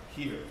up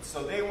here.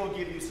 So they will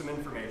give you some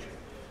information.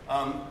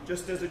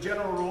 Just as a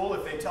general rule,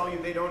 if they tell you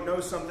they don't know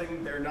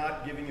something, they're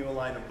not giving you a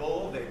line of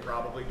bull. They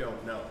probably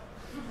don't know.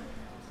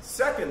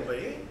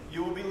 Secondly,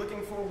 you will be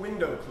looking for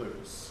window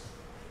clues.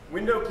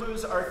 Window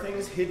clues are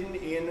things hidden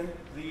in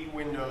the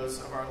windows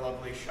of our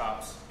lovely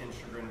shops in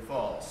Chagrin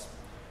Falls.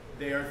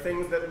 They are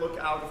things that look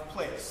out of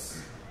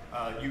place,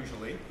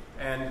 usually,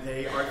 and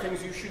they are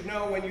things you should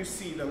know when you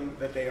see them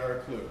that they are a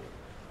clue.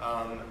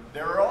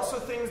 There are also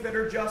things that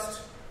are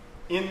just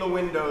in the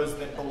windows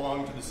that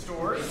belong to the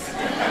stores.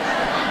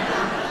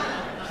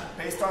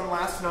 Based on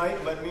last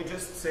night, let me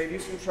just save you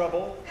some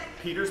trouble.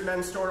 Peter's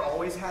Men's Store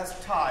always has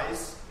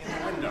ties in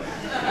the window.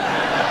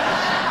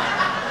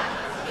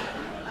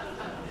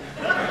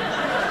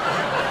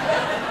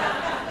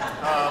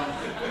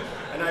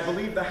 And I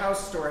believe the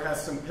house store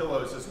has some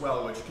pillows as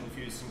well, which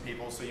confuse some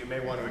people, so you may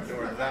want to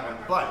ignore that one.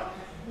 But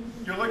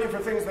you're looking for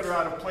things that are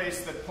out of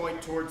place that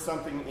point towards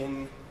something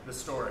in the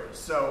story.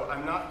 So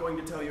I'm not going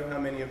to tell you how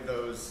many of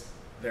those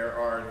there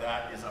are.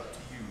 That is up to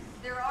you.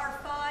 There are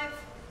 5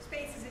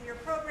 spaces in your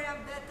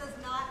program. That does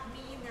not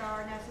mean there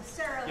are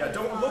necessarily Yeah,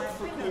 don't 5 look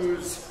for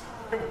windows.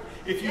 clues.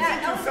 If you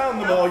think you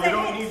found them all, you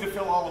don't need to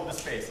fill all of the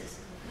spaces.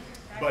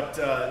 But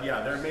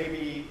yeah, there may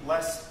be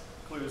less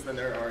clues than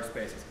there are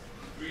spaces.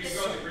 Do you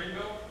go to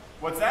Greenville?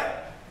 What's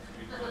that?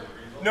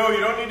 No, you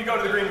don't need to go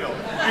to the Greenville.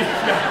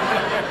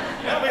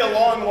 That'll be a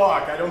long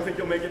walk. I don't think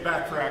you'll make it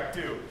back for Act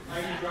 2.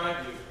 I can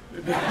drive you.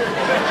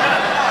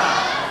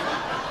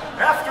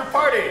 After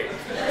party.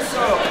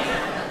 So,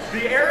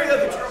 the area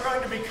that you're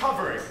going to be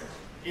covering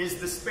is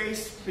the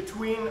space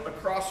between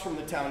across from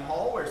the town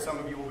hall, where some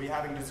of you will be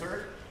having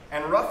dessert,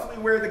 and roughly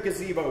where the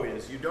gazebo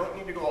is. You don't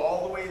need to go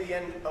all the way to the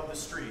end of the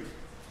street.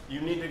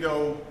 You need to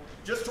go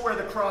just to where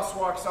the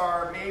crosswalks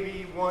are,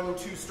 maybe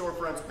 1-2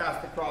 storefronts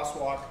past the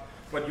crosswalk,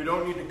 but you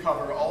don't need to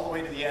cover all the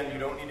way to the end. You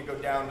don't need to go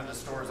down to the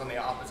stores on the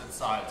opposite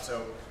side.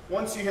 So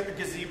once you hit the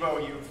gazebo,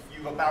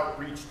 you've about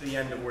reached the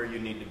end of where you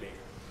need to be.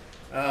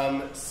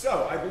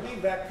 So I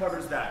believe that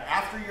covers that.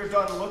 After you're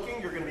done looking,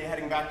 you're going to be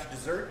heading back to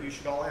dessert. You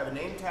should all have a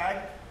name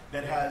tag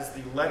that has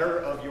the letter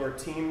of your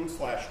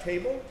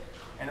team/table,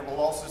 and it will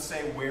also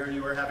say where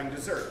you are having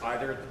dessert,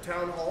 either at the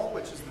town hall,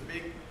 which is the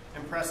big,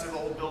 impressive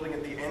old building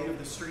at the end of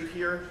the street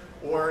here,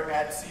 or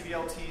at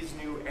CVLT's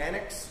new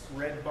annex,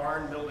 Red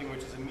Barn building,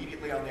 which is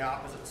immediately on the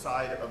opposite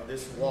side of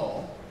this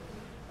wall.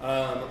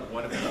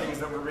 One of the things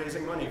that we're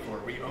raising money for.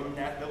 We own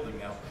that building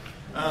now.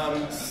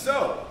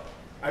 So,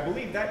 I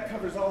believe that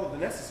covers all of the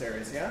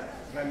necessaries, yeah?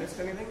 Have I missed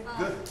anything?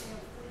 Good.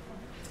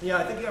 Yeah,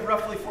 I think you have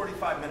roughly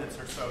 45 minutes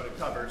or so to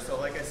cover. So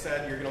like I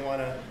said, you're going to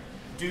want to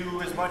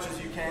do as much as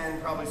you can,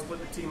 probably split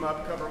the team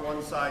up, cover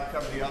one side,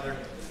 cover the other.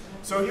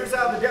 So here's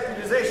how the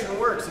deputization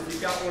works. If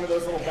you've got one of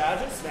those little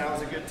badges, now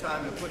is a good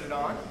time to put it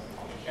on.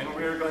 And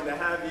we're going to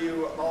have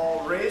you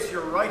all raise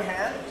your right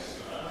hand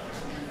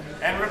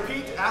and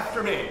repeat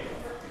after me.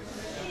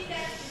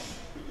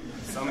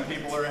 Some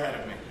people are ahead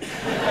of me.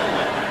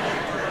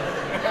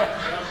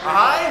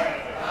 I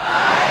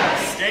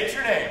state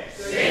your name.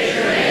 State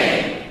your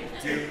name.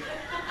 Do.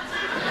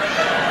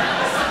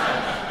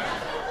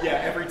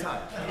 Yeah, every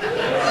time.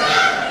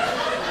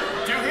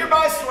 Do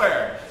hereby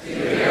swear. Do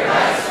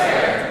hereby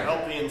swear. To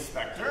help the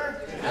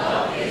inspector. To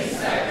help the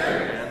inspector.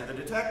 And the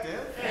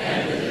detective.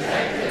 And the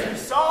detective. To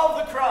solve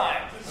the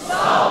crime. To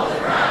solve the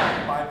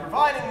crime. By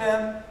providing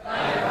them.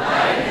 By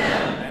providing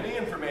them. Any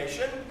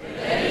information. With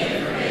any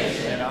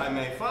information. That I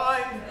may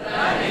find. That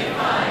I may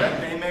find.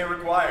 That they may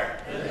require.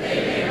 That they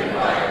may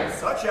require.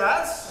 Such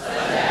as. Such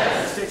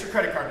as. State your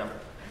credit card number.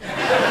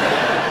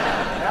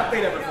 That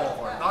they never fall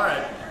for. All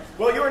right.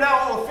 Well, you are now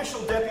all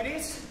official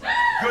deputies.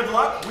 Good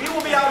luck. We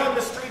will be out on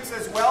the streets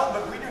as well,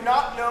 but we do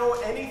not know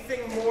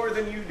anything more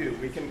than you do.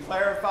 We can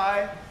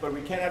clarify, but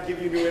we cannot give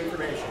you new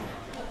information.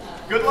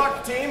 Good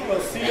luck, team.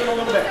 We'll see you in a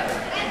little bit.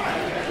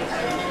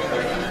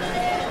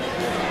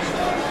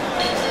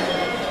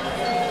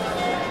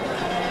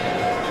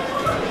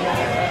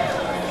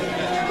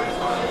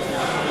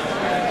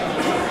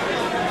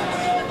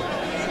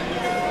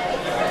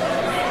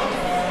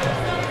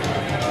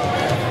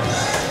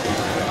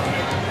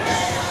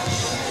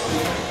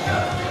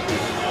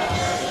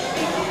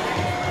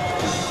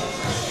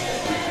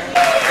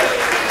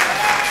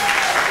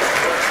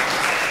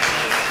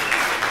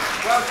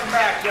 Welcome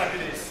back,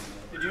 deputies.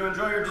 Did you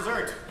enjoy your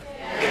dessert?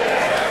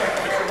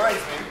 Yeah. Which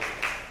reminds me,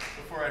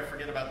 before I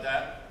forget about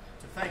that,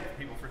 to thank the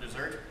people for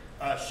dessert.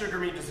 Sugar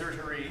Me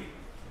Dessertery,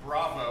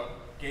 Bravo,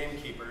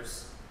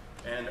 Gamekeepers,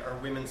 and our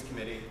Women's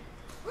Committee.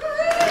 I'm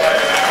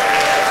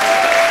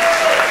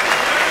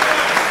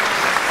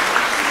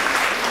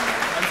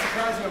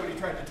surprised nobody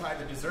tried to tie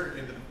the dessert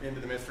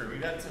into the mystery.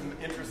 We've had some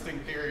interesting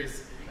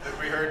theories that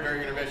we heard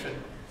during intermission.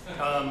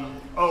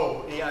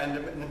 Oh, yeah,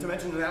 and to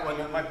mention that one,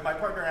 my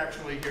partner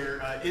actually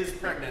here is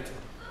pregnant.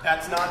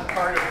 That's not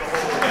part of the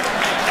whole...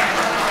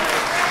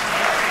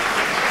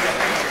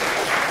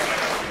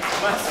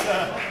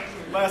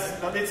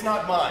 it's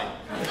not mine.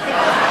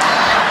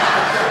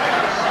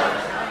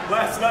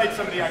 Last night,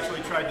 somebody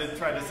actually tried to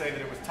say that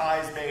it was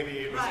Ty's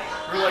baby. We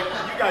were like,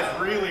 you guys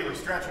really were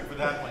stretching for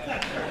that one.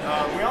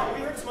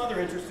 We heard some other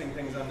interesting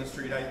things on the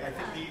street. I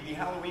think the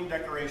Halloween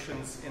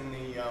decorations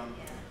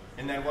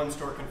in that one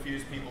store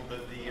confused people.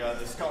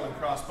 The skull and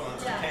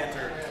crossbones and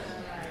canter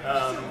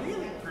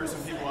threw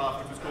some people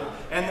off, which was cool.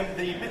 And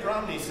the Mitt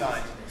Romney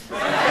sign.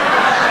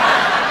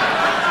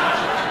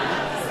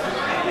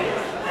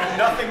 Had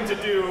nothing to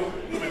do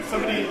with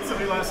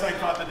somebody last night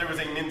thought that there was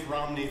a Mint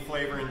Romney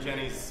flavor in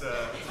Jenny's.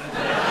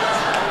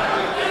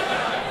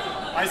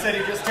 I said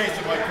it just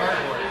tasted like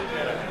cardboard.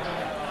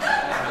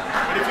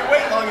 But if you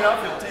wait long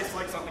enough, it'll taste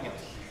like something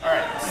else. All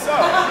right, so.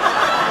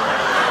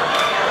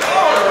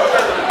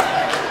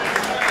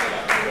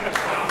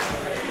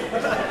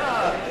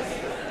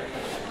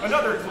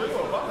 Another clue,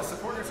 Obama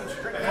supporters in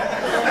Chagrin.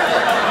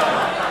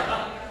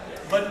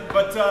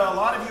 But a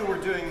lot of you were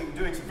doing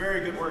some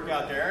very good work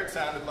out there, it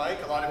sounded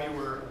like. A lot of you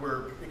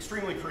were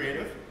extremely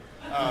creative,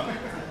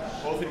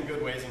 both in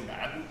good ways and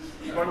bad.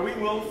 But we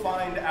will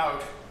find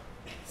out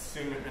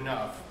soon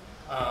enough.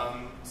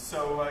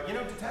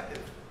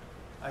 Detective,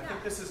 I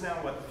think this is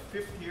now, what, the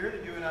 5th year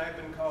that you and I have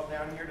been called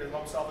down here to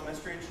help solve the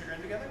mystery in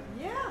Chagrin together?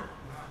 Yeah.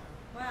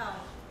 Wow.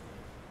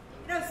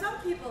 You know, some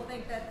people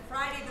think that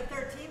Friday the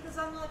 13th is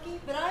unlucky,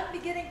 but I'm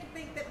beginning to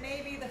think that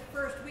maybe the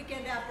first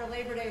weekend after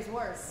Labor Day is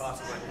worse.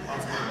 Possibly.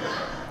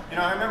 You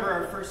know, I remember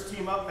our first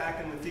team up back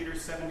in the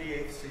theater's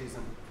 78th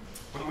season,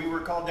 when we were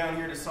called down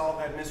here to solve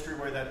that mystery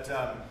where that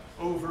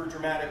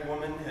over-dramatic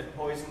woman had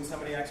poisoned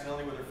somebody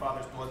accidentally with her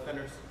father's blood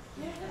thinners.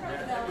 Yeah, I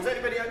remember that. Was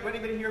anybody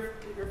here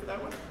for that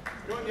one?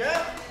 Good?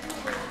 Yeah?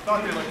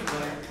 Thought they looked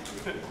familiar.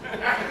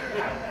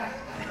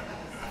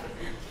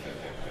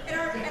 And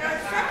our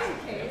second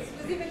case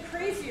was even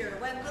crazier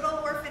when little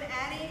orphan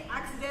Annie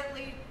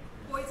accidentally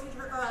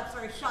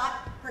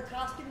shot her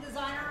costume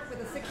designer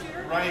with a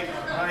 6-shooter. Right.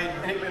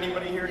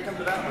 Anybody here come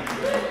to that one?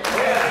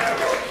 Yeah.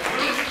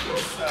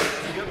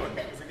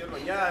 It was a good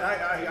one.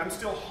 Yeah, and I'm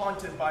still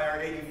haunted by our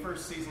 81st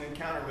season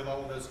encounter with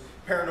all of those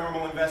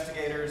paranormal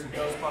investigators and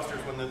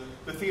Ghostbusters when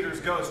the theater's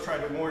ghost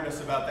tried to warn us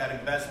about that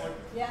embezzlement.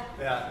 Yeah.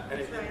 Yeah.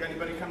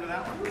 Anybody come to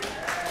that one?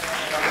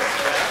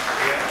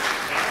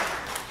 Yeah.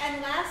 And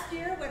last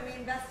year, when we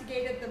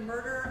investigated the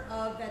murder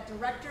of that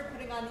director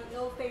putting on the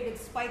ill-fated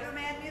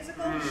Spider-Man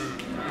musical.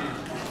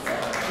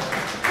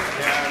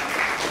 Yeah.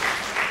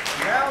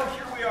 Now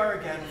here we are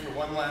again for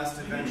one last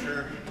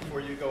adventure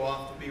before you go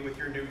off to be with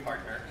your new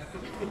partner.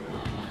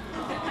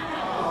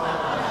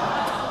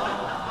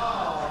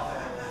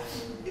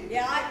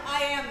 Yeah,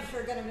 I am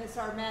sure going to miss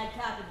our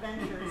madcap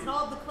adventures and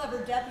all the clever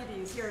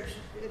deputies here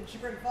in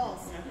Chagrin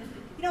Falls.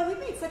 You know, we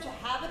made such a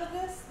habit of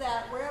this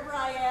that wherever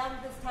I am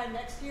this time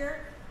next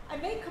year, I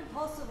may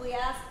compulsively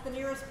ask the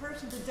nearest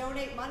person to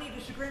donate money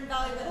to Chagrin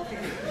Valley Little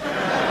Theatre.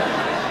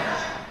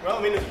 Well,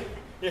 I mean,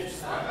 hit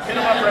them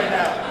up right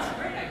now.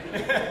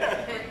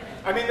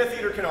 I mean, the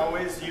theater can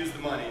always use the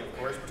money, of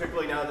course,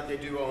 particularly now that they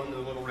do own the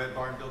little Red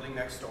Barn building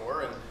next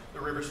door and the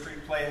River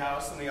Street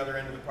Playhouse on the other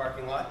end of the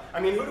parking lot. I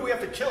mean, who do we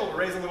have to kill to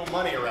raise a little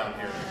money around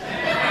here?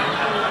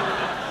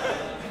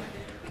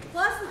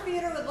 Plus, the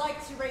theater would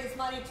like to raise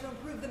money to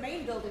improve the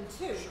main building,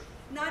 too.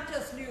 Not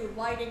just new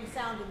lighting,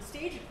 sound, and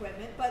stage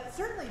equipment, but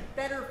certainly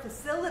better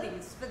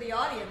facilities for the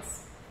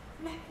audience.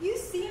 And have you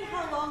seen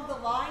how long the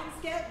lines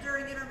get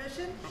during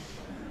intermission?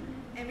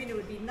 I mean, it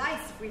would be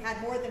nice if we had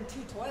more than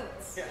 2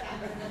 toilets. Yeah,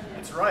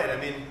 that's right. I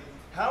mean,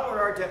 how are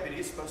our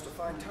deputies supposed to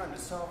find time to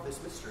solve this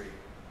mystery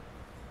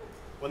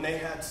when they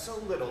had so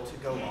little to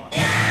go on?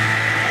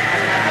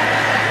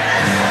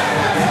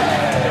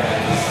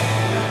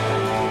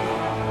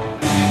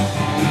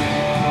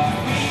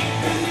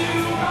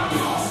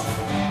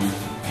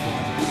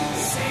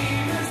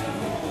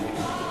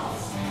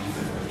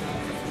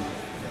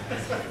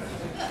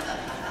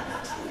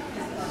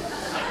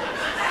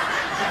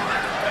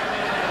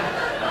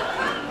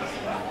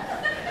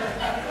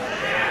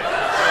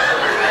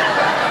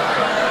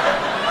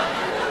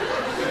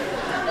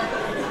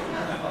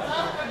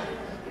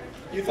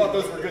 You thought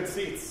those were good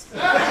seats.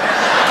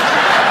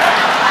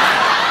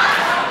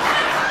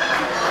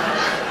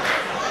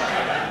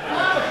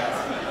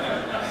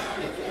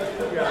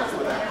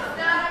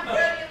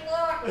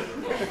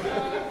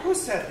 Who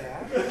said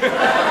that?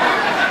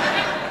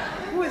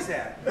 Who is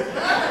that?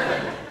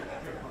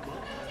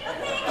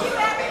 Thank you,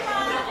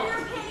 everyone, for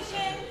your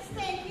patience.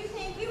 Thank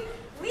you.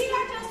 We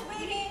are just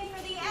waiting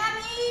for the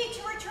ME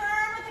to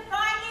return with the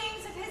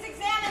findings of his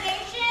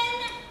examination.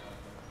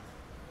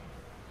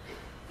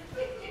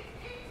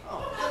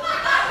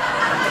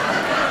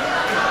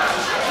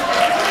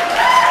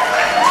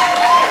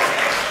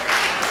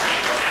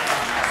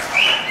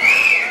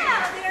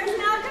 There's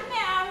Malcolm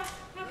now.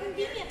 How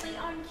conveniently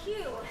on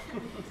cue.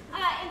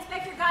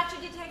 Inspector Gotcha,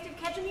 Detective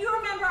Ketchum, you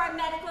remember our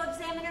medical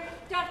examiner,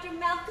 Dr.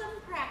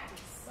 Malcolm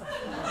Practice.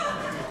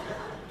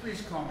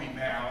 Please call me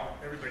Mal.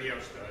 Everybody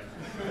else does.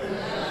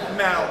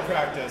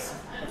 Malpractice,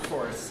 of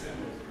course.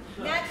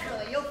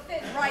 Naturally, you'll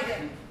fit right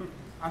in.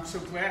 I'm so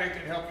glad I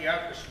could help you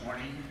out this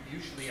morning.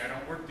 Usually I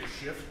don't work this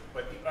shift,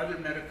 but the other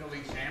medical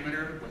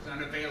examiner was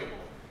unavailable.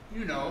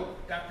 You know,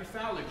 Dr.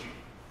 Phology.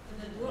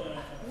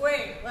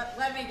 Wait,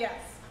 let me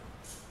guess.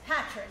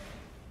 Patrick.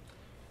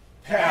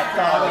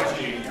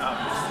 Pathology.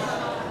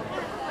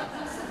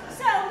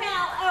 So,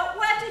 Mal,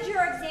 what did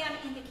your exam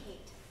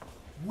indicate?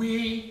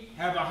 We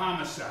have a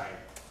homicide.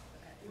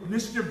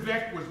 Mr.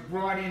 Beck was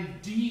brought in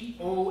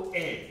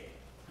DOA.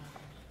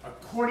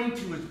 According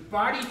to his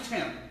body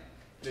temp,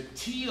 the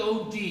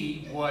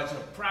TOD was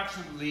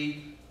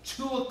approximately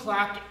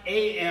 2:00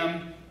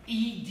 a.m.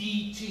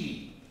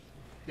 EDT.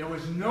 There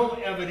was no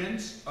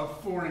evidence of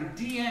foreign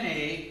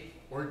DNA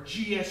or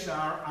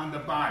GSR on the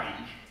body,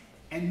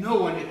 and no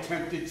one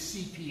attempted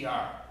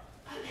CPR.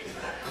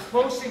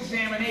 Close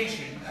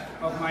examination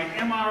of my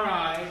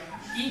MRI,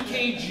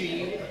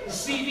 EKG,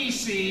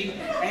 CBC,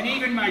 and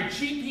even my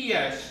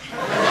GPS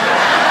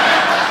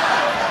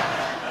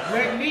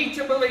led me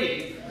to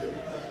believe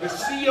the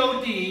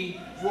COD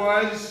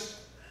was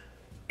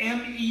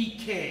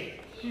MEK.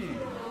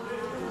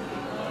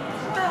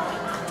 Well,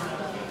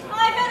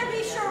 I better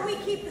be sure we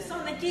keep this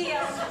on the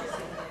DL.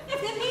 If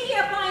the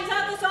media finds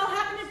out this all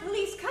happened in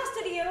police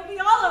custody, it'll be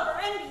all over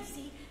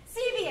NBC,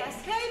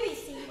 CBS,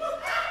 KBC,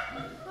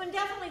 and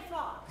definitely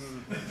Fox.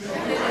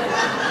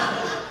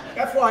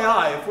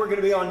 FYI, if we're going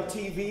to be on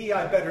TV,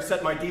 I better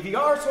set my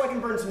DVR so I can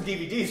burn some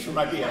DVDs for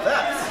my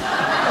BFFs.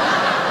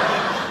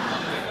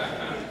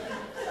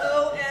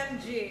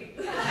 OMG.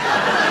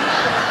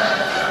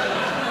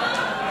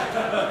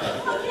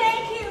 Well,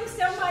 thank you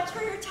so much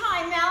for your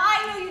time, Mal.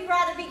 I know you'd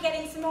rather be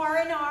getting some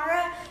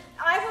R&R.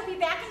 I will be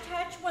back in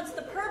touch once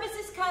the purpose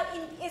is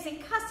in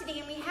custody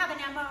and we have an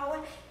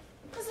MO.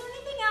 Was there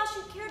anything else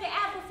you'd care to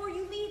add before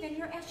you leave in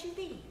your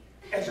SUV?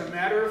 As a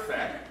matter of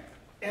fact,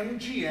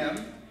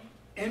 MGM,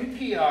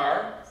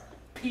 NPR,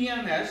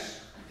 PMS,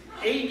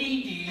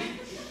 ADD,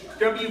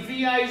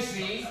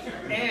 WVIZ,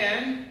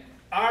 and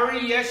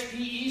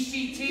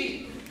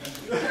RESPECT.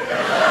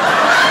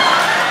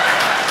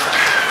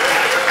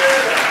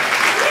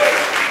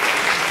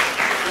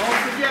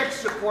 Don't forget,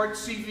 support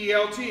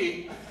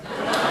CVLT.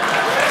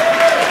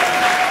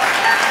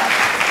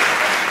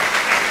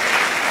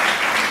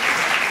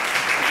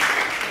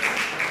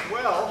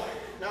 Well,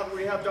 now that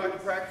we have Dr.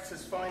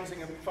 Practice's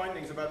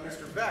findings about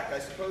Mr. Beck, I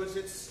suppose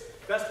it's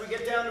best we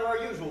get down to our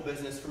usual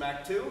business from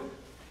Act 2.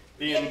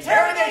 The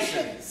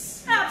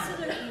interrogations.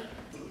 Absolutely.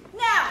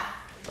 Now,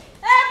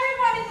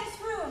 everyone in this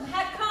room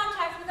had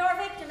contact with our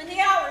victim in the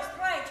hours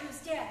prior to his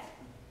death.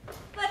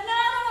 But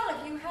not all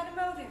of you had a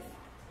motive.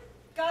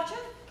 Gotcha?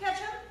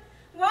 Catch 'em?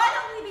 Why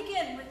don't we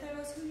begin with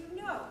those who you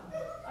know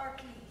are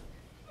key?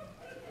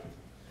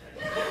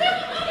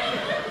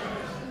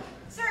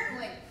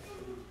 Certainly.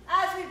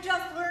 As we've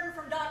just learned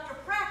from Dr.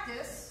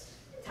 Practice,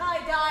 Ty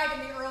died in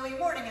the early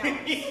morning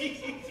hours.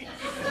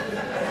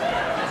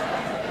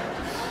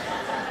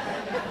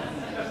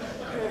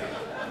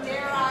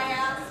 Dare I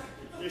ask?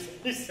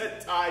 You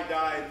said Ty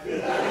died.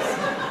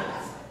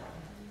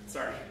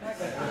 Sorry.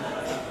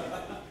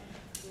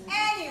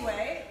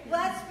 Anyway,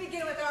 let's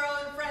begin with our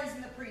own friends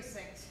in the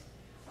precinct.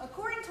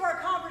 According to our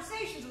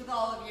conversations with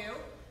all of you,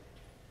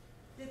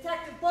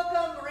 Detective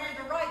Bookham,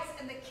 Miranda Wrights,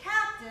 and the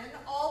captain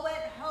all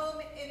went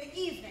home in the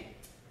evening.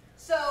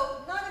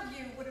 So none of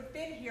you would have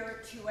been here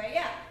at 2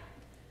 a.m.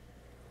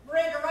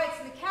 Miranda Wrights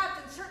and the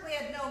captain certainly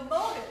had no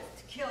motive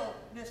to kill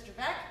Mr.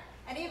 Beck,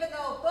 and even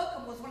though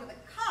Bookham was one of the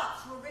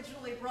cops who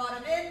originally brought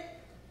him in,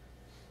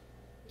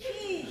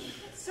 he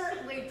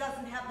certainly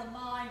doesn't have the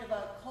mind of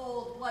a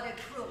cold-blooded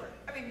killer.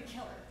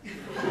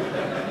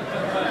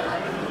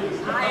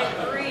 I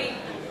agree.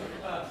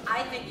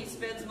 I think he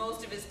spends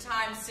most of his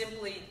time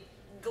simply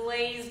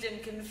glazed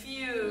and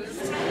confused.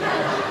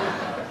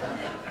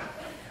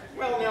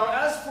 Well, now,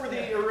 as for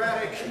the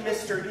erratic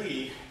Mr.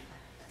 D,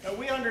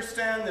 we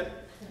understand that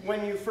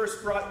when you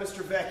first brought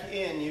Mr. Beck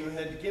in, you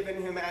had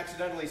given him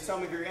accidentally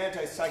some of your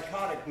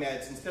antipsychotic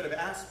meds instead of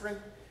aspirin.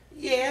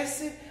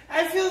 Yes,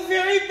 I feel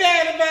very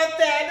bad about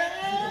that.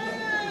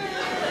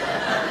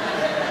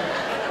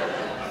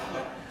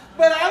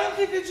 But I don't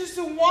think that just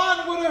a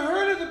wand would have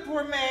hurted the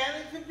poor man.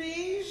 It could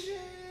be...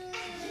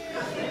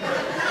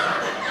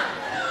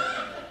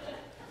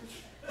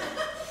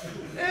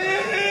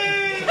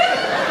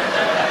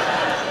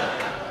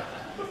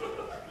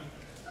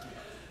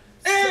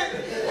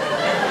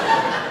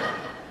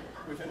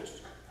 We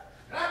finished?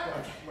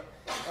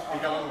 You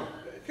got one more?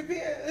 Could be...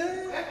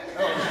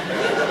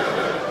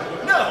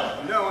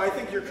 No, I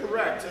think you're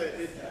correct.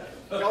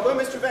 Although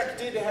Mr. Beck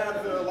did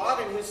have a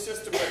lot in his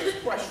system that was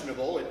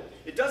questionable,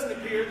 it doesn't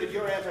appear that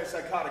your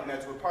antipsychotic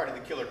meds were part of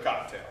the killer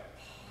cocktail.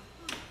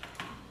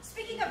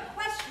 Speaking of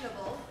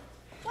questionable,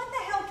 what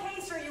the hell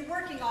case are you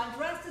working on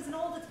dressed as an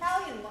old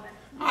Italian woman?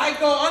 I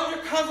go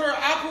undercover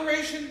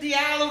Operation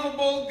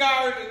Dialogable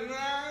Garden.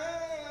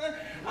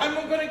 I'm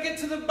going to get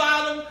to the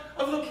bottom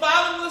of the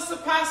bottomless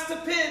pasta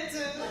pit.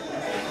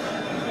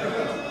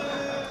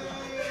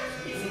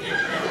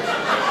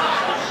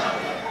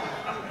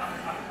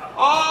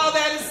 Oh,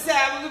 that is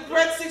sad. The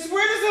breadsticks,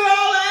 where does it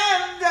all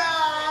end?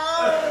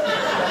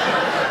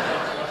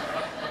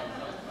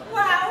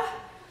 Wow,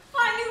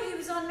 I knew he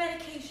was on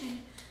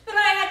medication, but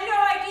I had no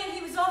idea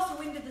he was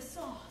also into the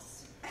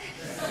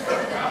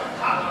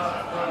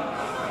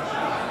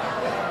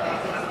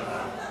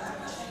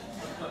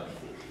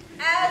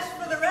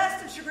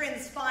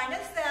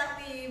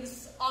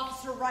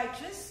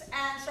Righteous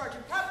and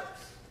Sergeant Peppers.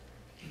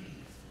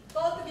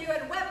 Both of you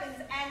had weapons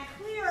and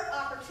clear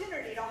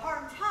opportunity to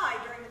harm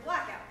Ty during the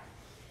blackout.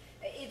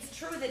 It's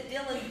true that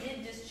Dylan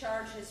did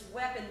discharge his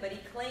weapon, but he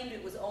claimed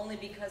it was only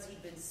because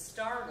he'd been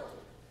startled.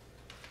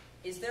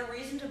 Is there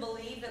reason to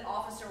believe that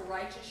Officer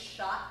Righteous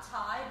shot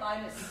Ty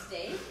by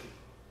mistake?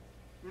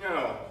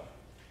 No,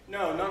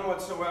 none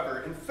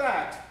whatsoever. In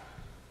fact,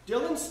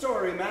 Dylan's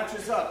story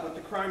matches up with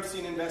the crime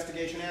scene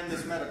investigation and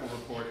this medical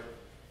report.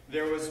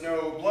 There was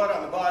no blood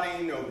on the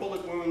body, no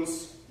bullet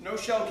wounds, no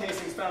shell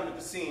casings found at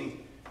the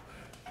scene.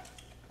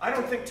 I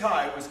don't think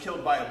Ty was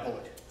killed by a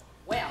bullet.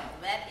 Well,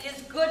 that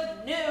is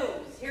good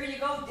news. Here you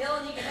go,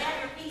 Dylan. You can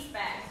have your piece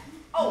back.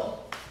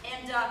 Oh,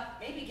 and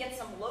maybe get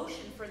some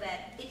lotion for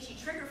that itchy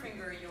trigger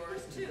finger of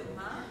yours, too,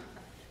 huh?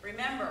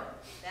 Remember,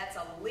 that's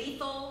a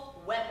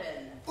lethal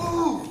weapon.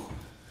 Ooh,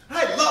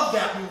 I love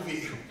that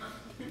movie.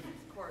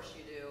 Of course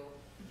you do.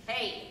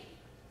 Hey,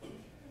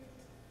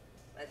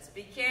 let's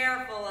be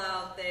careful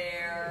out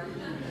there.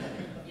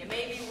 You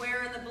may be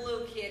wearing the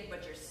blue, kid,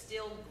 but you're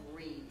still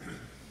green.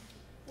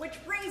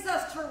 Which brings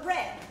us to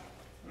Red.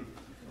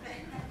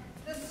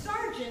 The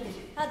sergeant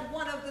had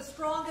one of the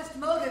strongest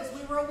motives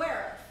we were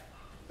aware of.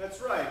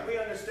 That's right. We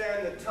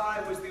understand that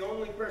Ty was the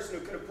only person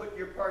who could have put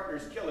your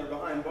partner's killer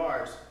behind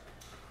bars.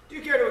 Do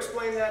you care to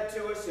explain that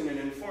to us in an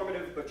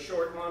informative but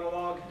short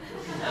monologue?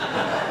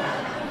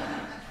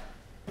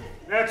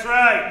 That's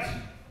right.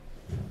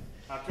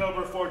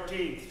 October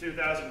 14th,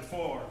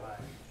 2004. My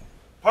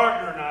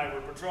partner and I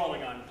were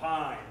patrolling on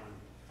Pine when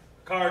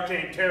a car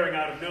came tearing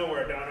out of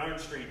nowhere down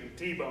Orange Street and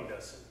T-boned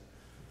us and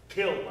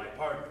killed my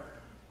partner.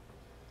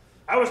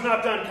 I was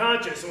knocked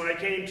unconscious, and when I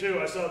came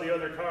to, I saw the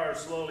other car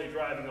slowly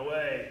driving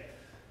away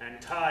and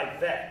Ty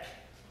Beck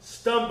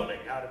stumbling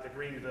out of the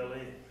Greenville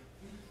Inn.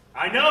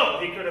 I know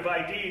he could have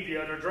ID'd the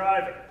other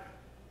driver.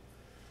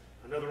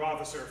 Another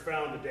officer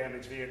found the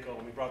damaged vehicle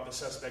and we brought the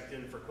suspect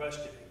in for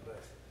questioning,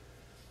 but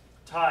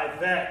Ty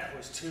Beck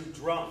was too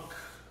drunk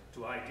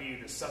to ID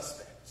the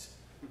suspect.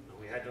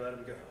 We had to let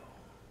him go.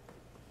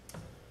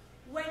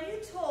 When you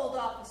told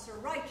Officer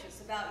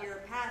Righteous about your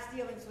past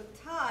dealings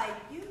with Ty,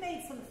 you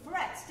made some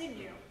threats, didn't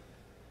you?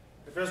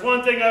 If there's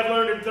one thing I've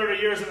learned in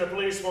 30 years in the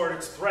police force,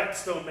 it's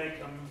threats don't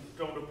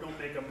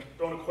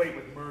equate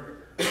with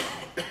murder.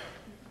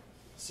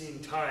 Seeing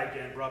Ty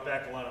again brought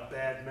back a lot of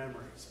bad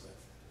memories, but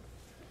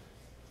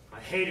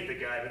I hated the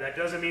guy, but that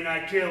doesn't mean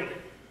I killed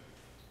him.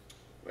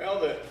 Well,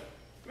 the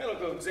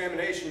medical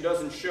examination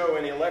doesn't show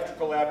any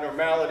electrical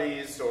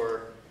abnormalities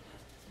or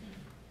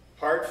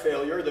heart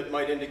failure that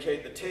might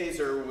indicate the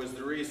taser was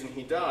the reason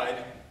he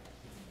died.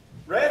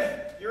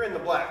 Red, you're in the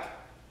black.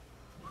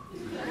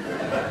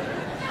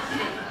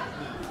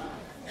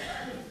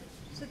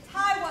 So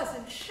Ty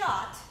wasn't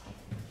shot,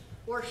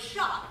 or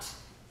shot.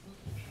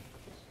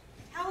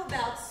 How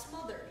about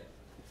smothered?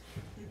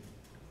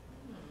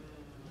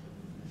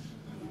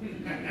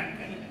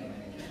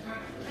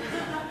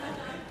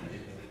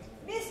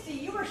 Misty,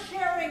 you were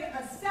sharing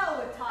a cell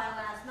with Ty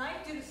last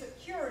night due to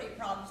security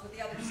problems with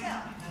the other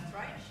cell. That's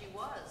right, she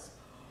was.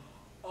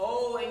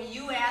 Oh, and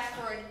you asked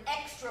for an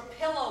extra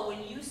pillow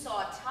when you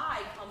saw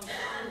Ty come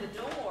through the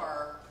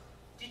door.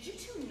 Did you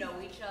two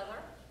know each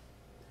other?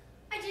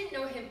 I didn't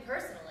know him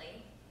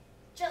personally,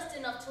 just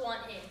enough to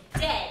want him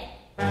dead.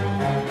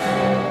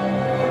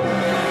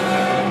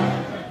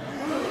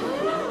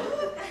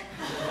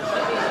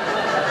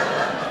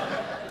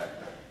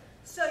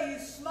 So you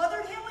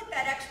smothered him with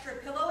that extra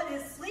pillow in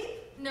his sleep?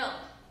 No,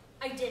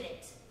 I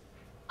didn't.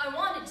 I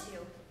wanted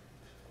to,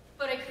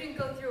 but I couldn't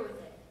go through with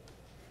it.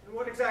 And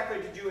what exactly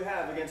did you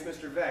have against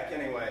Mr. Beck,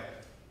 anyway?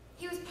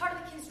 He was part of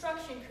the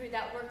construction crew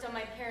that worked on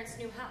my parents'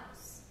 new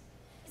house.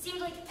 It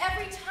seemed like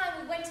every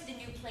time we went to the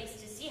new place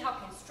to see how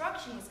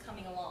construction was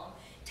coming along,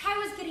 Ty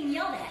was getting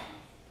yelled at.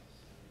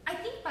 I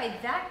think by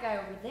that guy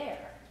over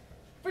there,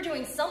 for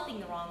doing something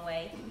the wrong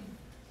way.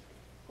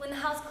 When the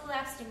house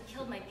collapsed and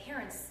killed my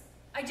parents,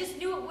 I just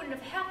knew it wouldn't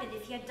have happened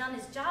if he had done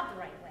his job the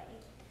right way.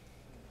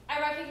 I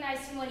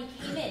recognized him when he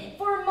came in.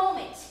 For a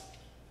moment,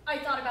 I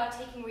thought about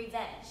taking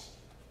revenge.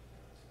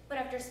 But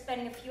after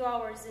spending a few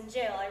hours in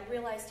jail, I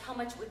realized how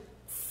much it would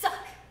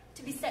suck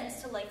to be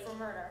sentenced to life for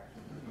murder.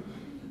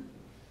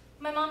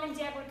 My mom and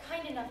dad were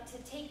kind enough to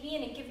take me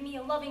in and give me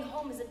a loving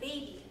home as a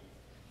baby.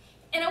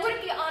 And I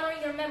wouldn't be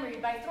honoring their memory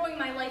by throwing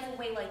my life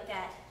away like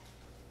that.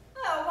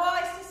 Oh,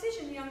 wise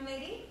decision, young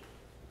lady.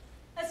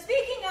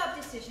 Speaking of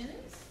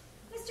decisions,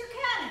 Mr.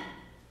 Cannon,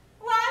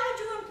 why would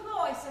you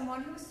employ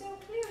someone who is so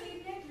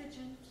clearly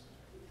negligent?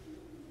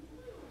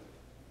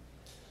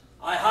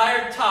 I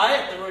hired Ty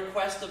at the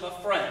request of a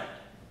friend.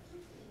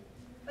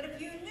 But if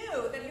you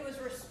knew that he was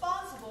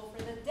responsible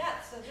for the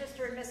deaths of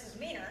Mr. and Mrs.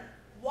 Meaner,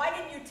 why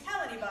didn't you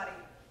tell anybody?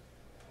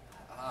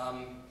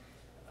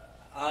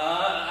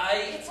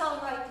 It's all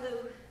right,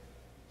 Lou.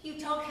 You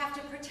don't have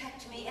to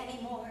protect me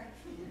anymore.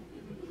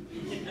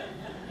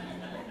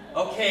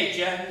 Okay,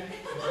 Jen.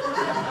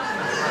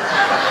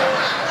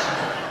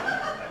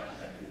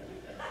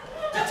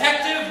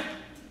 Detective,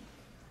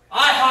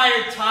 I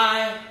hired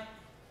Ty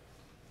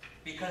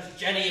because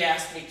Jenny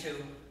asked me to.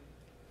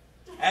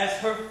 as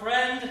her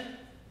friend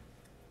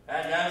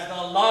and as the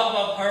love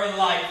of her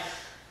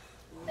life.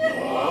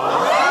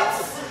 What?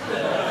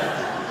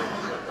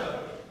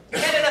 We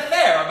had an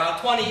affair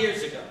about 20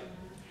 years ago.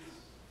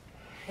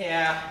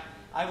 Yeah,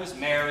 I was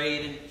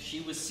married and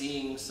she was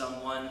seeing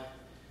someone.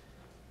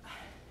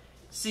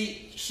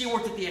 See, she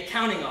worked at the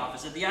accounting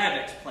office at the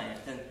Ivex plant,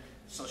 and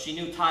so she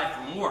knew Ty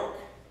from work.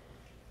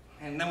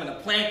 And then when the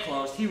plant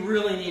closed, he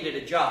really needed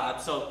a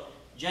job, so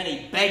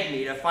Jenny begged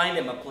me to find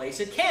him a place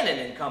at Cannon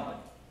and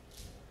Company.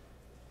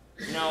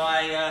 You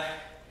know,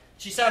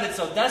 she sounded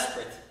so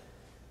desperate.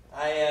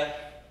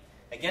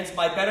 Against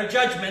my better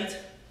judgment,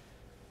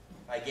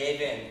 I gave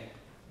in.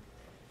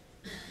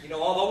 You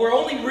know, although we're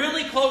only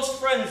really close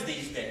friends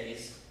these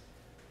days,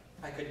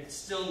 I could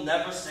still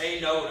never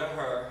say no to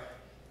her.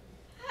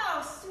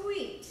 How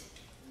sweet.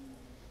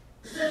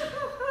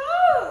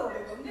 Oh,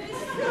 Miss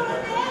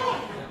Gourmet.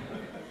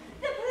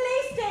 The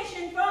police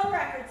station phone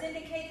records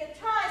indicate that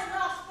Ty's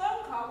last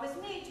phone call was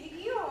made to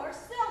your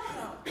cell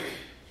phone.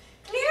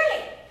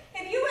 Clearly,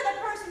 if you were the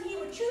person he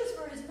would choose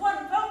for his one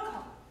phone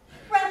call,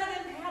 rather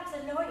than perhaps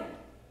annoy him,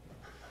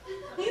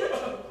 you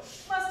two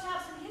must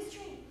have some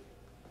history.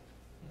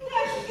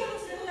 Can't you give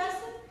us a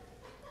lesson?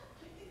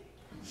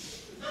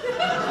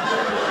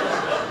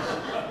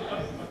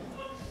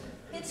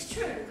 It's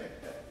true.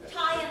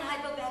 Ty and I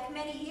go back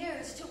many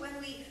years to when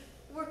we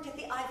worked at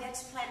the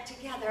Ivex plant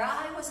together.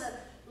 I was a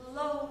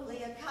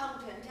lowly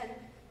accountant, and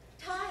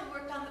Ty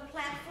worked on the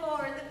plant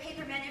floor in the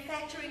paper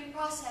manufacturing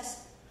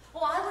process.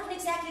 Oh, I wouldn't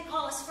exactly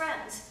call us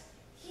friends.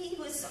 He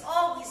was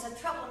always a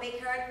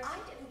troublemaker, and I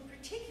didn't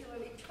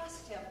particularly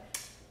trust him.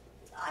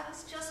 I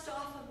was just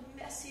off a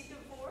messy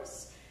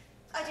divorce.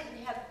 I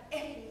didn't have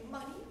any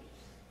money.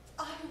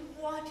 I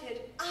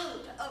wanted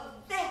out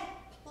of that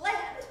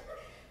plant.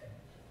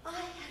 I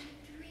had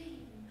a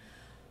dream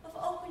of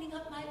opening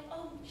up my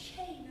own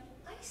chain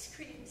of ice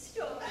cream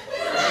stores.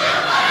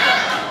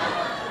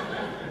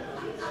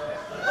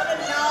 What a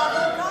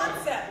novel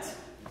concept.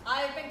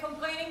 I've been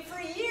complaining for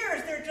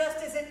years there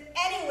just isn't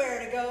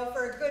anywhere to go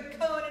for a good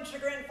cone in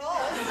Chagrin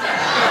Falls.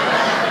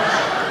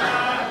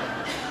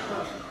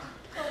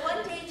 Well,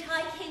 one day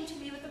Ty came to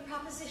me with a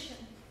proposition.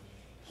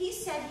 He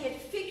said he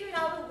had figured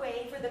out a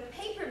way for the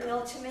paper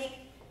mill to make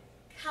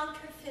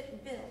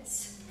counterfeit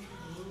bills.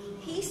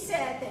 He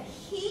said that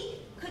he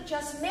could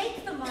just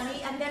make the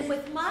money, and then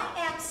with my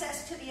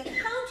access to the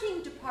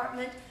accounting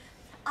department,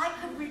 I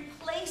could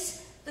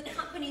replace the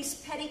company's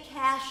petty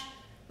cash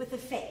with the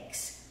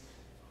fakes.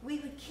 We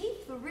would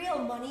keep the real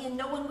money and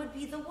no one would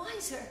be the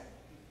wiser.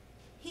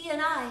 He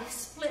and I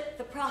split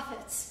the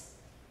profits.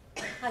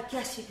 I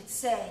guess you could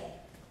say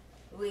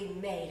we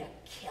made a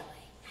killing.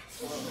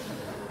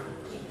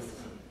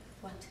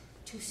 What,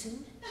 too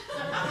soon?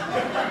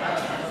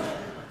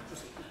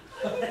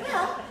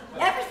 Well,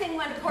 everything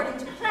went according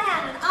to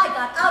plan, and I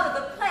got out of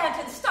the plant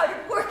and started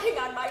working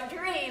on my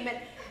dream. And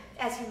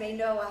as you may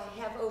know, I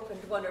have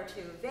opened one or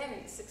two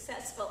very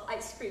successful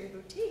ice cream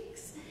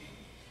boutiques.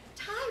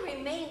 Ty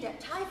remained at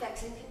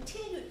Tyvex and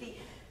continued the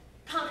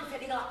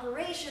counterfeiting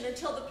operation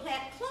until the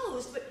plant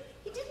closed, but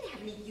he didn't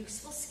have any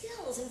useful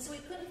skills, and so he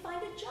couldn't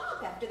find a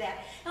job after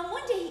that. And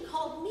one day he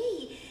called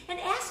me and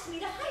asked me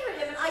to hire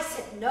him, and I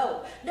said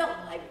no. No,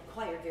 I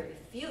required very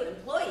few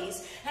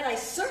employees, and I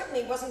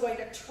certainly wasn't going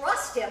to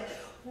trust him,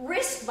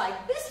 risk my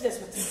business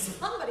with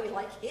somebody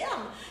like him.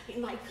 I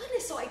mean, my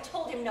goodness, so I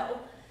told him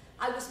no.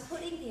 I was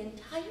putting the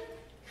entire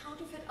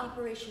counterfeit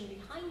operation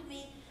behind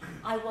me.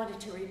 I wanted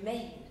to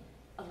remain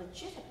a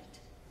legitimate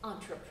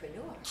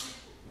entrepreneur.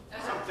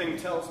 Something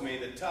tells me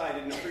that Ty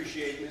didn't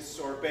appreciate Miss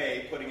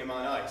Sorbet putting him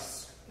on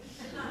ice.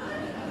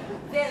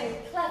 Very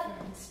clever,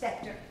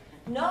 Inspector.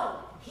 No,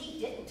 he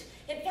didn't.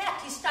 In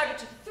fact, he started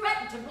to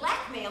threaten to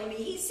blackmail me.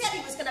 He said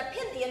he was going to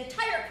pin the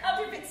entire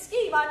counterfeit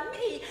scheme on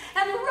me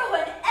and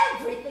ruin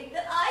everything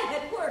that I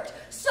had worked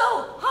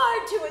so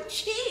hard to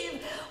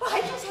achieve. Well, I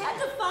just had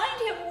to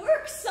find him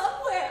work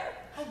somewhere.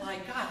 Oh my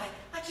God,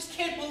 I just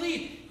can't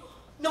believe,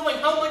 knowing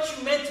how much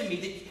you meant to me,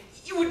 that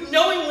you would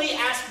knowingly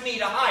ask me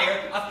to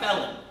hire a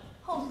felon.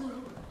 Oh,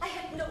 Lou, I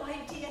had no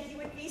idea he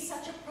would be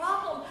such a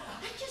problem.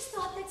 I just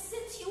thought that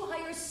since you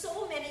hire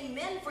so many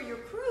men for your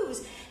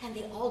crews, and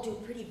they all do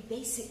pretty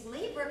basic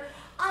labor,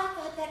 I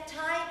thought that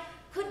Ty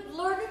could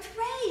learn a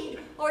trade,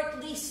 or at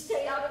least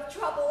stay out of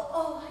trouble.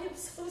 Oh, I am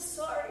so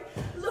sorry.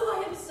 Lou,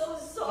 I am so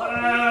sorry.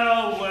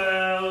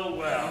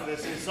 Well,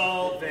 this is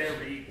all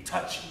very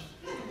touchy.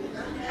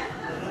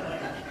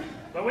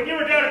 But when you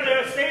were down at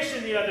the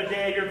station the other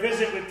day, your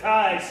visit with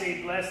Ty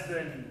seemed less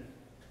than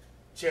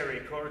cherry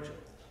cordial.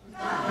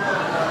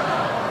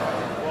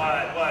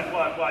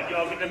 What? You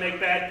all get to make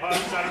bad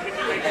puns? I don't get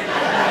to make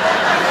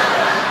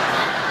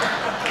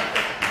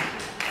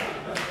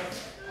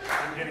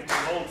I'm getting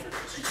too old for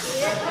this.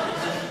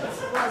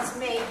 It was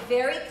made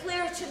very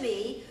clear to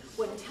me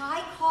when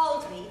Ty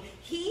called me.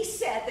 He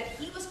said that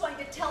he was going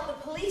to tell the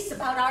police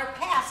about our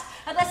past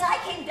unless I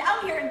came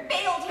down here and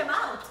bailed him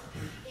out.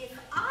 If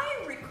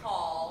I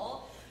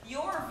recall,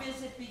 your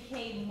visit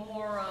became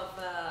more of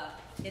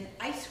an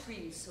ice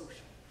cream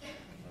social.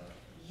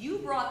 You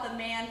brought the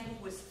man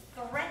who was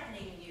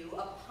threatening you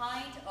a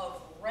pint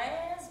of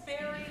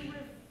raspberry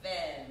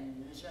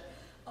revenge.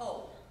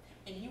 Oh,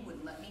 and you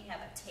wouldn't let me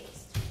have a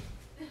taste.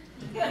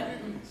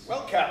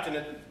 Well, Captain,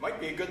 it might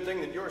be a good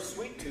thing that your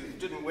sweet tooth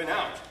didn't win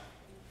out. It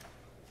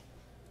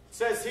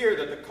says here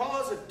that the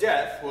cause of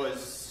death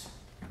was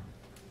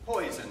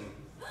poison.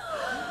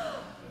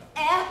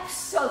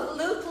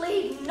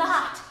 Absolutely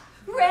not.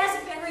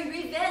 Raspberry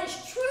Revenge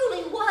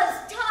truly was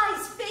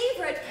Ty's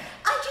favorite.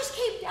 I just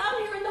came down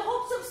here in the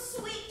hopes of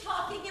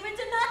sweet-talking him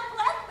into not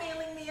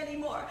blackmailing me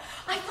anymore.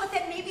 I thought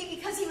that maybe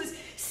because he was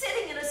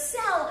sitting in a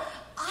cell,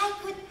 I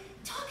could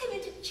talk him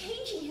into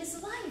changing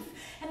his life.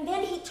 And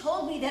then he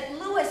told me that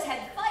Lewis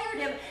had fired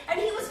him and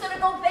he was going to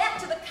go back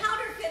to the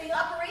counterfeiting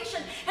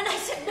operation. And I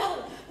said,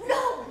 no,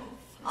 no.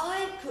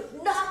 I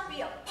could not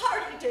be a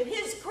party to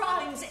his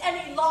crimes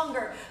any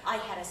longer. I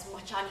had as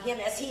much on him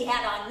as he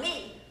had on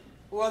me.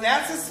 Well,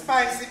 that's a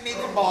spicy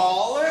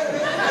meatball.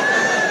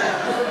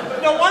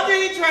 No wonder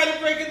you tried to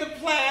break in the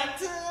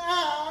plant.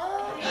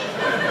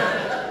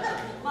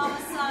 Mama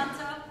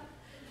Santa,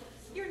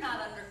 you're not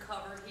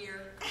undercover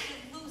here. You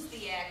lose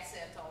the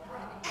accent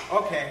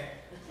already. Okay.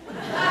 I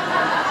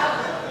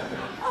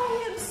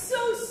am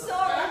so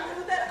sorry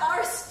that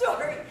our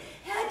story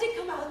had to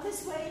come out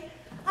this way.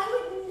 I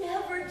would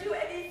never do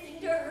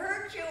anything to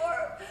hurt you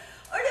or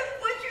to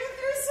put you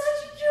through such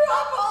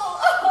trouble.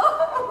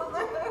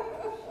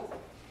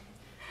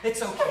 It's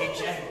okay,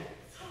 Jen.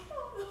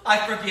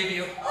 I forgive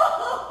you.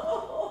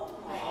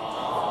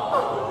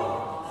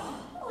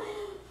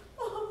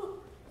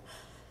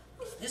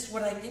 Is this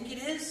what I think it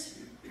is?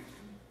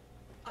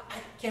 I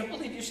can't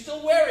believe you're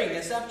still wearing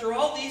this after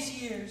all these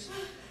years.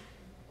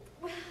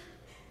 Well,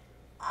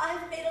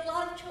 I've made a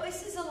lot of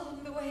choices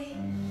along the way.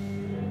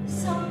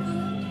 Some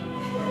good.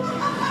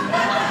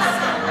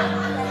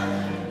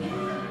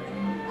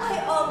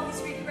 I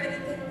always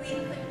regretted that we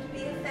couldn't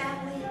be a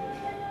family.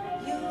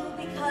 You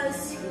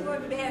because you were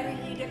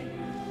married, and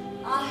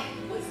I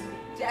was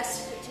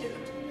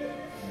destitute.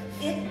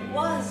 It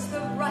was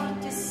the right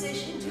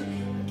decision to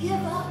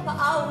give up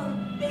our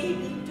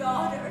baby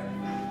daughter.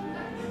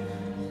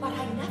 But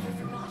I never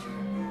forgot her.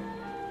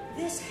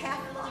 This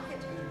half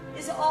locket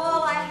is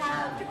all I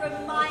have to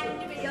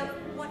remind me of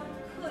what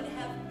could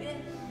have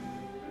been.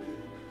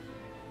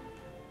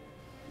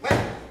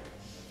 Well,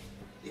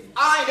 if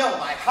I know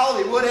my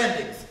Hollywood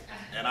endings,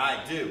 and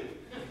I do,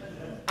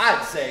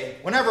 I'd say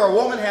whenever a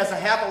woman has a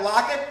half a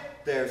locket,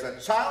 there's a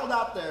child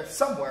out there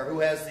somewhere who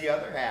has the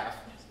other half.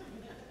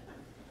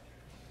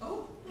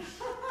 Oh,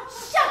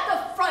 shut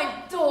the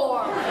front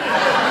door!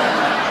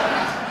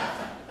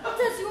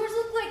 Does yours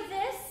look like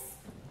this?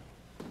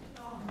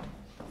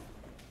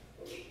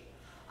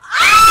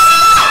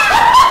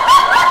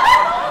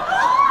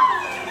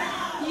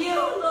 You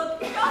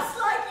look just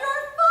like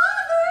your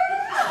father!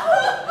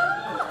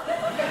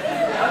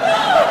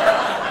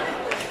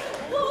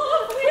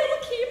 Love will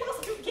keep us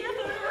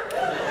together.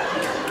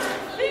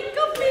 Think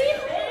of me,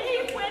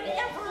 babe,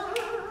 whenever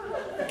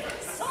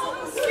some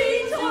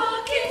sweet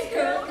talking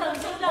girl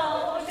comes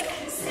along.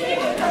 Sing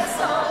her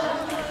song.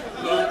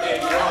 Look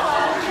in your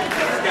heart,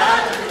 it's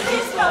got to be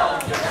strong.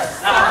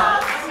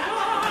 Stop.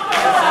 I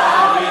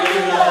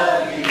will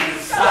love you.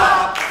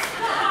 Stop.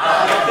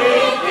 I'm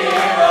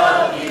thinking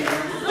of you.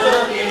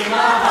 Look in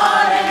my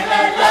heart and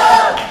let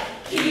love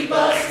keep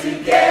us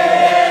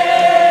together.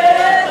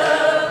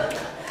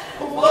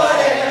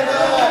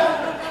 Whatever.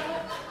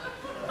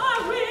 I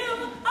will.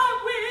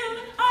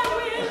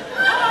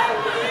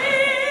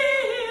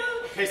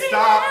 Okay,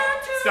 stop.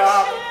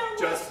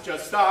 Just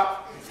stop.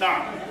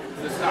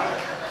 Just stop.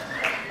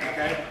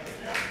 Okay?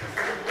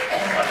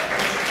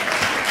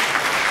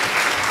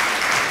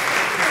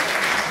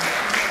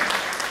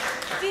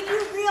 Did you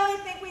really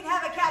think we'd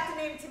have a captain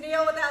named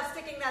Tennille without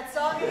sticking that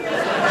song in your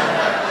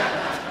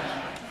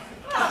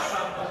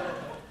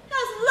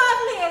As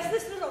lovely as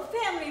this little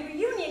family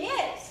reunion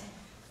is,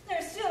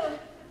 there's still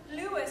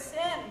Lewis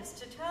ends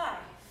to tie.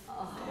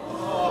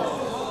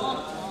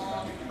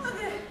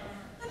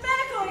 The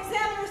medical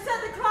examiner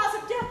said the cause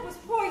of death was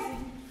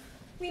poison.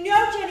 We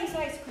know Jenny's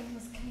ice cream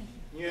was clean.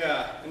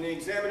 Yeah, and the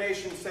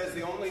examination says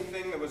the only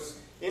thing that was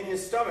in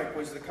his stomach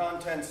was the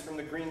contents from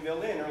the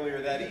Greenville Inn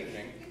earlier that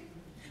evening.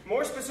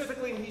 More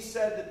specifically, he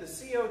said that the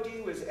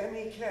COD was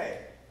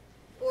MEK.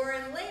 Or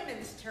in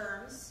layman's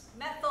terms,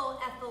 methyl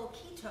ethyl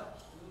keto.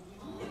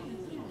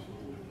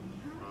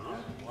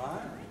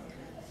 What?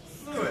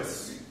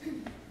 Lewis,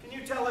 can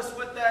you tell us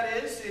what that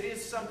is? It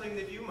is something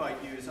that you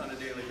might use on a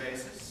daily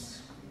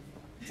basis.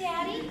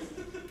 Daddy?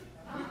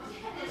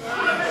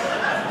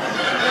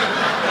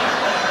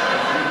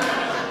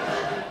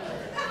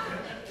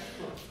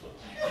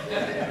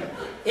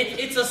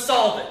 It's a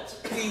solvent.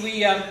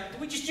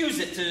 We just use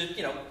it to,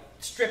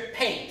 strip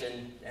paint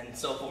and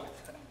so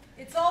forth.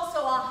 It's also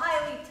a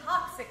highly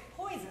toxic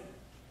poison.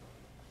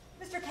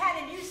 Mr.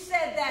 Cannon, you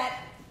said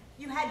that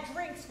you had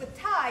drinks with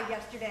Ty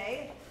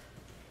yesterday.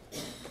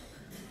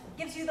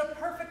 Gives you the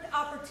perfect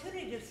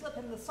opportunity to slip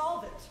him the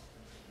solvent.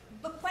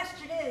 The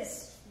question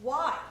is,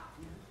 why?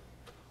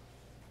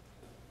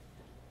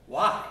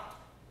 Why?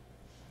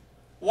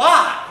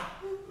 Why?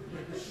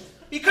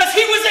 Because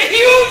he was a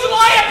huge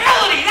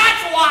liability,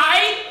 that's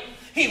why!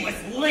 He was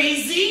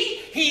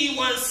lazy, he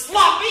was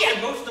sloppy,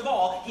 and most of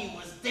all, he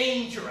was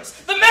dangerous.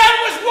 The man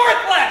was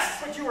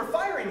worthless! But you were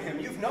firing him.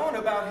 You've known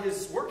about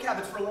his work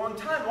habits for a long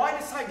time. Why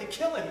decide to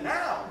kill him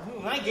now?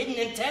 I didn't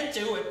intend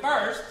to at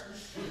first.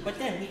 But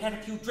then we had a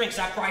few drinks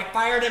after I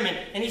fired him,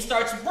 and he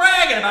starts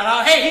bragging about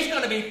how, hey, he's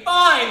going to be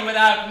fine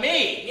without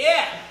me.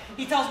 Yeah,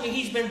 he tells me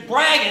he's been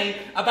bragging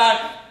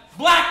about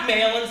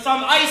blackmailing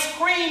some ice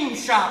cream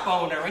shop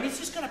owner, and he's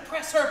just going to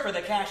press her for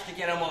the cash to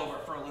get him over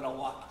for a little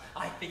while.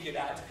 I figured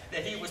out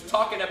that he was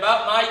talking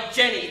about my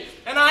Jenny,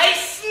 and I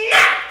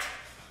snapped!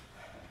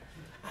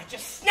 I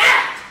just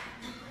snapped!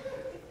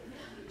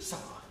 So,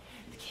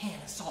 the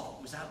can of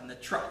salt was out in the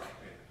truck.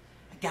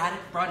 I got it,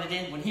 brought it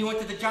in. When he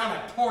went to the John, I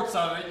poured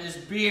some of it in his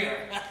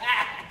beer.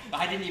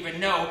 I didn't even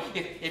know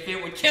if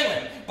it would kill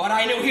him, but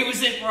I knew he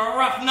was in for a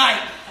rough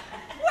night.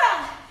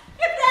 Well,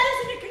 if that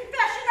isn't a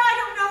confession, I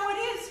don't know what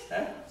is.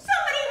 Huh?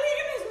 Somebody read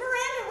him his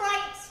Miranda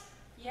rights.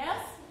 Yes?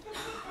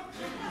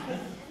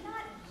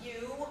 Not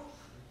you.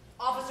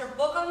 Officer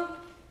Bookham,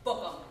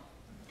 Bookham.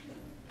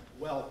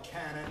 Well,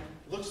 Cannon,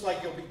 looks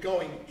like you'll be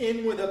going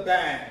in with a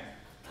bang.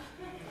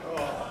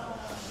 Oh.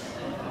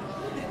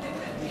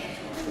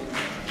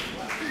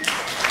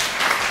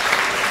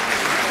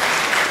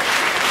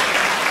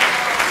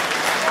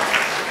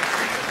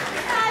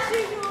 As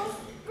usual,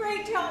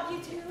 great job, you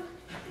two.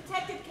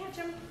 Detective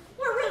Ketchum,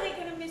 we're really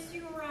going to miss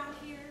you around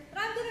here. And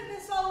I'm going to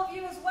miss all of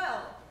you as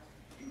well.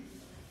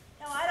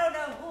 Now, I don't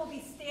know who will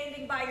be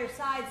standing by your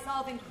side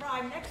solving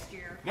crime next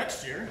year.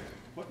 Next year?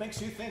 What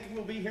makes you think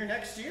we'll be here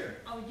next year?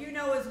 Oh, you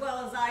know as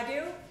well as I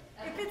do.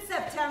 If it's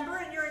September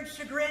and you're in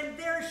Chagrin,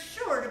 there's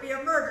sure to be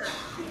a murder.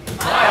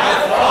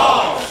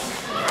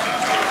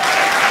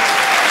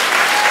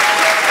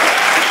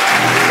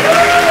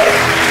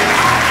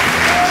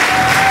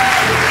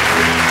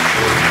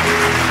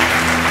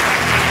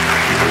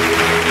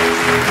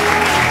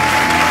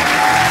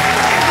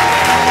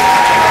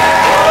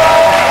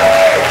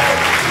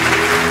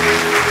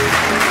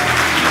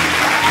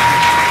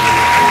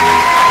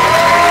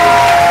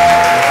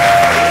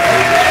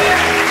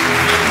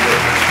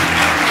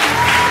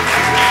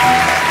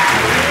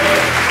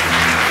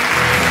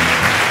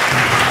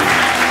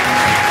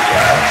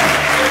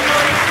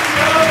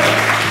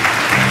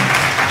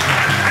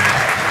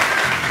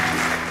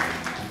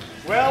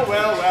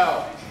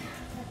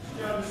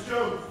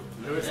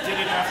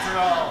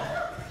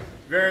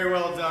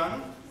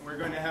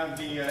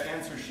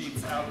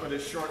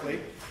 Shortly.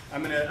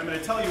 I'm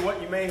gonna tell you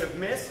what you may have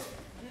missed.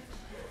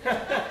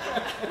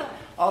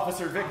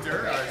 Officer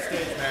Victor, our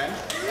stage man.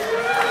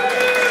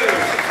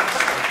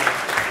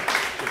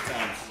 Good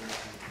times.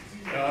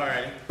 All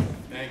right,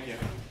 thank you.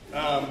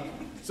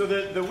 So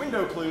the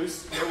window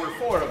clues, there were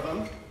 4 of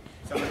them.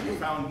 Some of you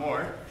found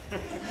more.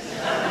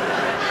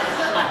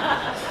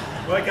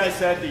 Like I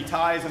said, the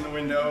ties in the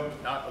window,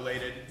 not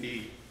related.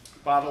 The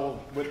bottle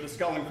with the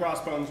skull and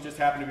crossbones just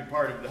happened to be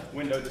part of the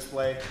window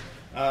display.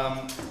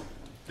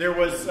 There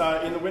was,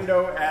 in the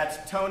window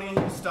at Tony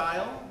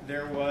Style,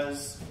 there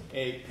was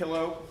a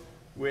pillow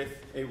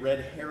with a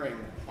red herring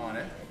on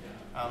it.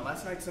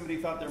 Last night somebody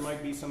thought there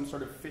might be some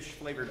sort of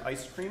fish-flavored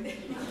ice cream.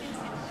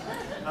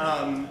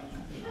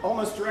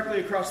 Almost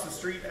directly across the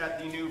street at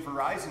the new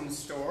Verizon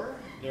store,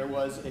 there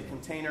was a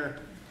container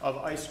of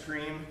ice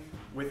cream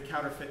with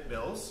counterfeit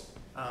bills.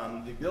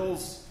 The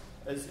bills,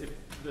 as if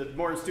the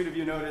more astute of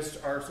you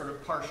noticed, are sort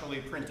of partially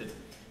printed.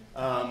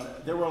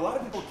 There were a lot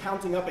of people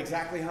counting up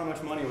exactly how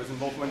much money was in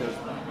both windows.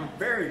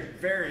 Very,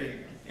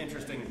 very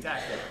interesting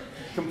tactic.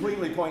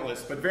 Completely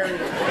pointless, but very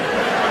interesting.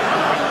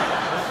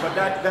 But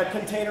that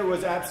container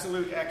was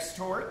absolute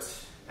extort,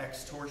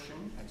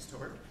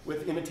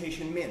 with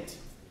imitation mint.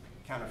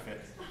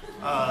 Counterfeit.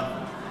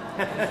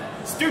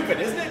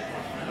 Stupid, isn't it?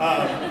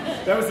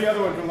 That was the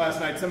other one from last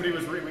night. Somebody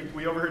was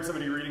we overheard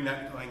somebody reading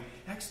that and going,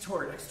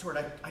 extort.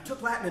 I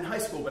took Latin in high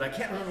school, but I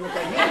can't remember what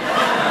that means.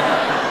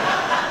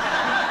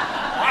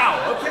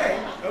 Wow, okay.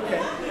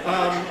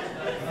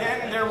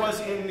 Then there was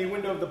in the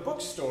window of the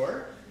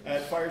bookstore,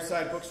 at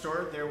Fireside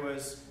Bookstore, there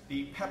was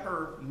the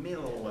pepper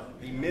mill.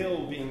 The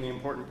mill being the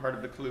important part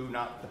of the clue,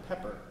 not the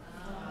pepper.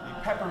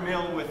 The pepper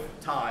mill with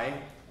Ty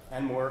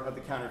and more of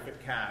the counterfeit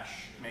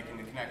cash, making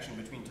the connection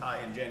between Ty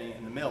and Jenny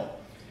and the mill.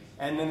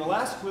 And then the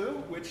last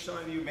clue, which some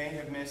of you may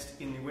have missed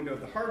in the window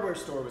of the hardware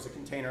store, was a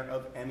container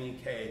of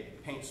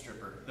MEK paint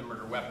stripper, the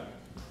murder weapon.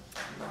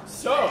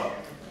 So,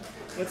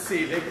 let's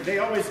see, they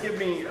always give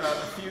me a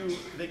few,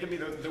 they give me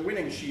the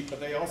winning sheet, but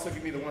they also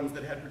give me the ones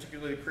that had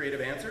particularly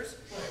creative answers.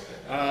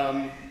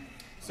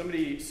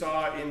 Somebody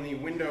saw in the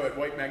window at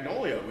White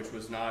Magnolia, which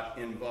was not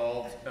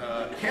involved,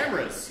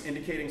 cameras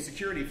indicating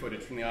security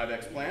footage from the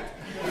Ibex plant.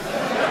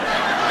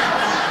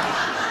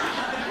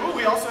 Ooh,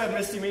 we also have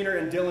Misdemeanor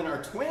and Dylan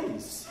are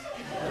twins.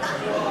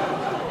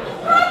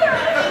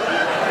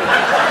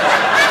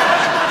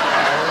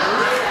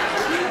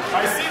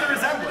 I see the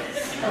resemblance.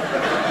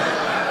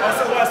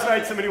 Also last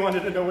night somebody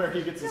wanted to know where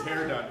he gets his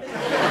hair done.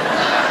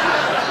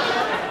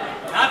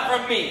 Not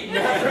from me.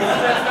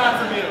 That's not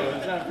from you.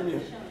 That's not from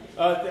you.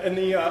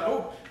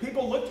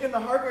 People looked in the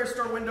hardware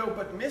store window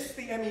but missed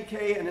the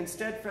MEK and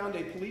instead found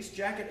a police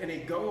jacket and a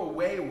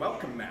go-away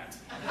welcome mat.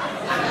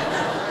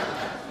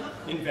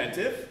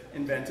 Inventive.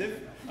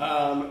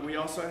 We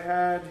also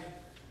had,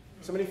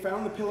 somebody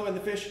found the pillow and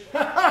the fish.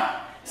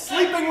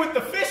 Sleeping with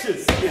the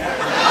fishes. You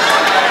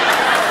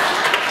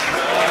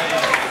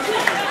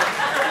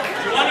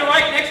want to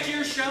write next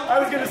year's show? I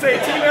was going to say,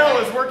 T-Mel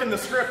is working the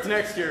script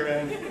next year,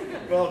 man.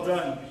 Well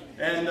done.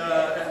 And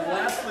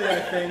lastly, I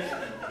think,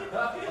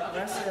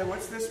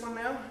 what's this one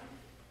now?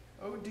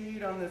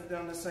 OD'd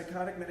on the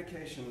psychotic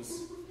medications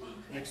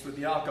mixed with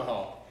the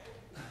alcohol.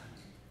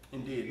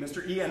 Indeed.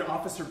 Mr. E and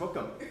Officer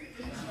Bookham.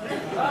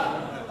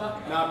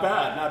 Not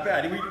bad, not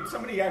bad.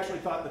 Somebody actually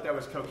thought that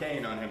was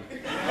cocaine on him.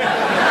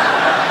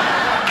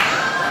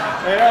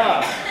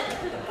 Yeah.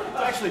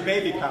 It's actually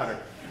baby powder.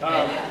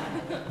 But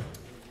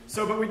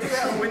we do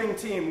have a winning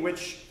team,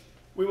 which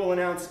we will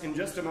announce in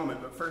just a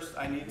moment. But first,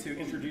 I need to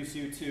introduce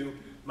you to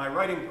my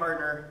writing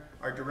partner,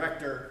 our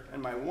director,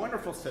 and my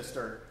wonderful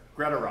sister,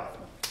 Greta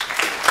Rothman.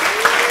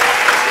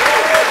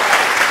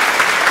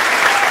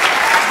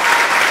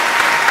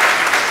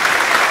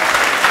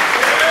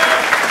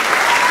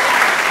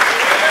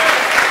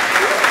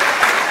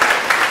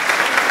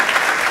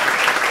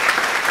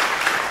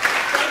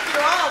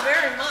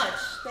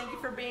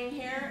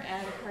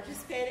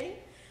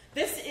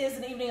 This is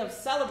an evening of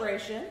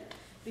celebration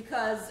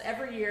because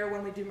every year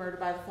when we do Murder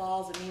by the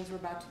Falls, it means we're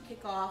about to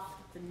kick off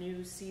the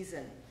new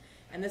season.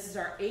 And this is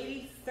our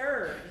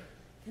 83rd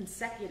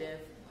consecutive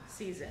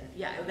season.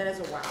 Yeah, that is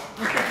a wow.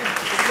 Exactly.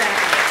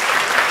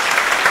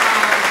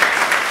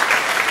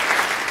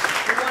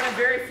 We're one of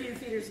very few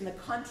theaters in the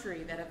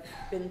country that have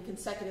been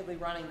consecutively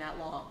running that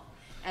long.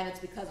 And it's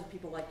because of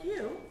people like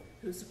you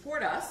who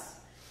support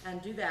us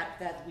and do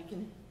that we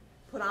can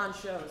put on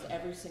shows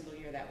every single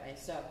year that way.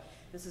 So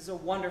this is a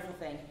wonderful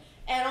thing.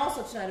 And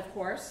also tonight, of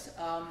course,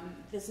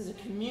 this is a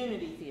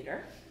community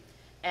theater,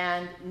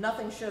 and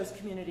nothing shows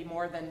community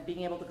more than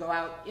being able to go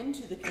out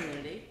into the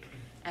community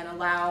and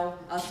allow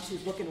us to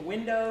look in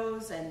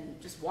windows and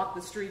just walk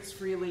the streets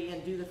freely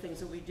and do the things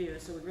that we do.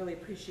 So we really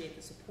appreciate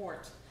the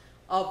support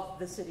of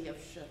the city of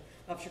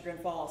Chagrin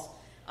Falls.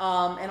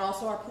 And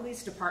also our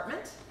police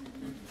department.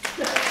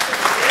 And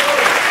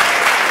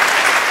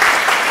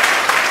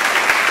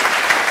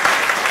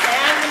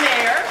the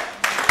mayor.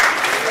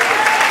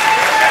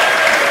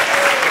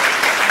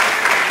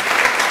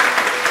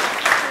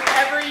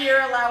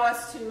 Allow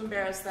us to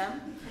embarrass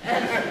them,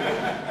 and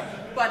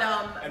wear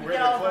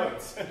their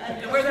clothes.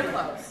 And wear their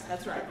clothes.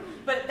 That's right.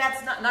 But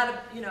that's not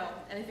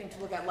anything to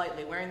look at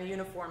lightly. Wearing the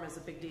uniform is a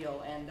big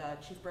deal, and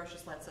Chief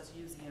Brocious lets us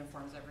use the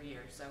uniforms every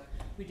year. So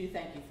we do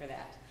thank you for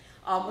that.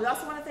 We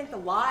also want to thank the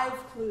live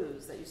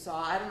clues that you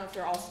saw. I don't know if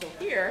they're all still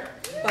here,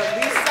 but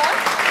Lisa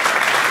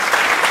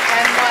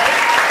and Mike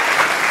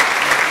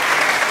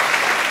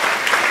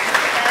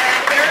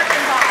and Eric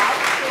and Bob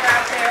who are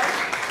out there.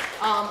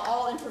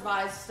 All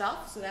improvised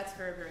stuff, so that's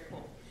very, very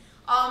cool.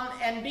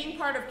 And being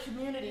part of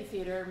community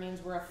theater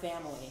means we're a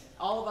family.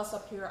 All of us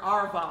up here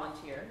are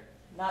volunteer,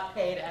 not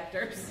paid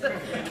actors.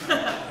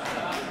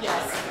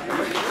 Yes.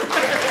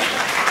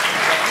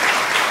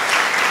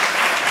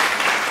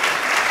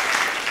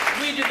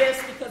 We do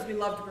this because we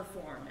love to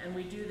perform, and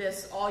we do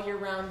this all year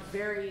round,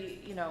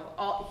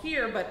 all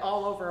here, but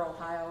all over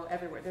Ohio,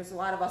 everywhere. There's a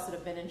lot of us that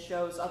have been in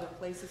shows other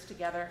places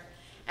together.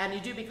 And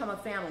you do become a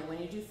family. When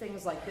you do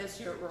things like this,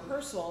 you're at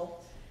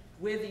rehearsal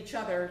with each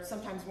other,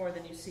 sometimes more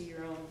than you see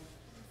your own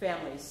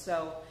families.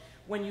 So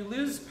when you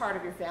lose part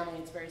of your family,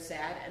 it's very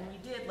sad. And we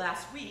did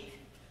last week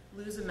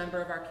lose a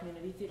member of our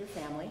community theater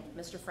family,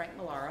 Mr. Frank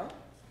Milaro.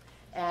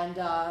 And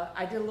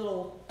I did a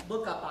little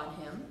look-up on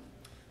him.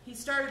 He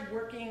started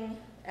working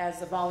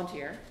as a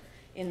volunteer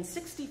in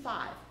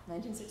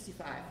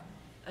 1965,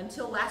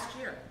 until last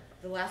year.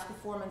 The last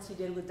performance he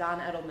did with Don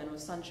Edelman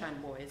was Sunshine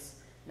Boys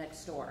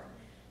Next Door.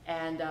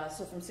 And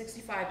so from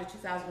 65 to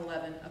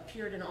 2011,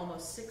 appeared in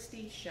almost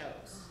 60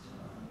 shows.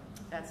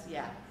 That's,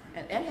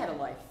 and had a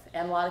life,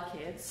 and a lot of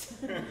kids.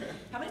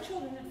 How many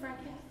children did Frank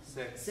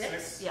have?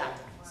 Six? Yeah,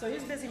 so he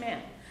was a busy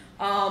man.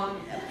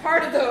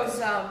 Part of those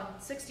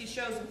 60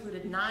 shows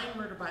included 9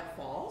 Murder by the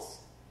Falls,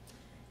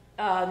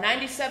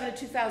 97 to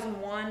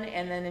 2001,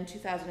 and then in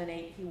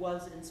 2008, he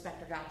was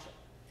Inspector Gotcha.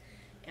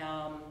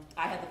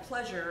 I had the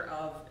pleasure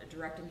of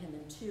directing him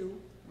in 2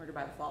 Murder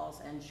by the Falls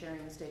and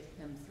sharing the stage with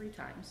him 3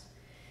 times.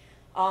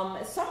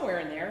 Somewhere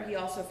in there, he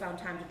also found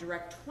time to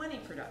direct 20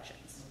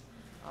 productions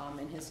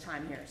in his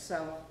time here.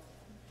 So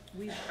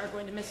we are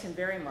going to miss him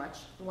very much.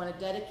 We want to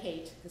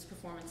dedicate this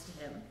performance to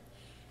him.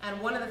 And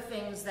one of the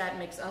things that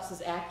makes us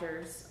as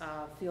actors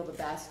feel the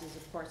best is,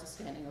 of course, a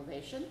standing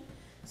ovation.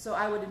 So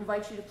I would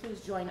invite you to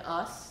please join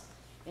us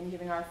in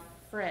giving our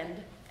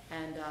friend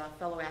and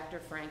fellow actor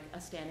Frank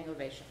a standing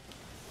ovation.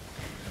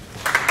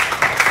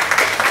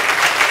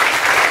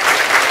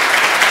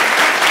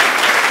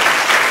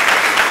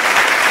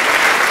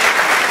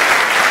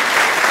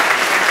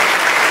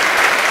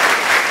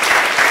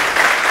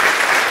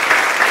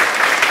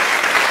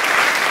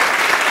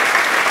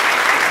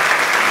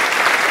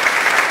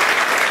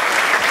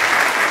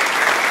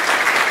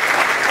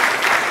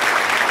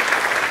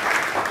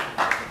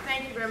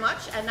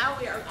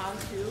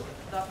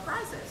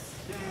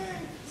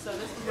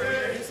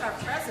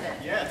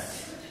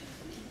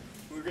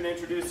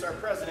 our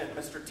president,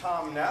 Mr.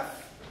 Tom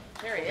Neff.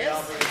 There he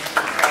is.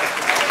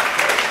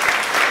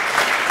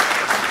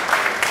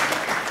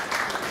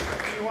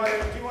 Do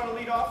you want to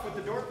lead off with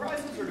the door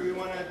prizes, or do we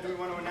want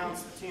to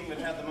announce the team that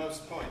had the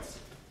most points?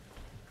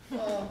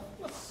 What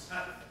would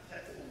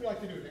we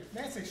like to do?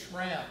 Nancy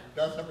Schramm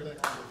does everything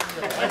on the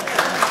field.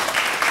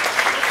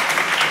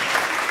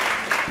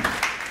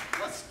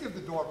 Let's give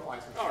the door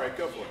prizes. All right,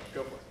 go for it.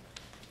 Go for it.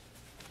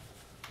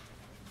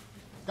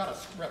 Got a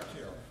script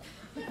here.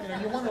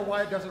 You wonder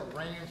why it doesn't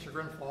rain in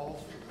Chagrin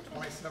Falls for the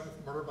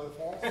 27th Murder by the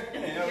Falls?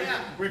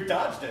 We've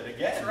dodged it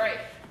again. That's right.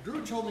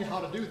 Drew told me how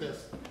to do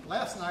this.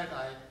 Last night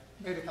I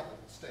made a couple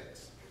of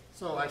mistakes.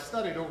 So I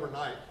studied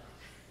overnight,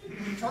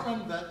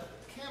 determined that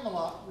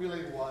Camelot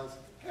really was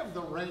have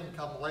the rain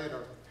come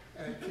later,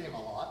 and it came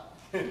a lot.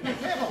 Camelot.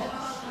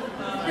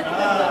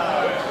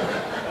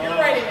 You're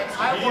writing it.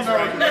 He's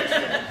writing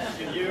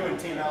it. You and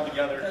Team Al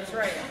together. That's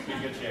right. Be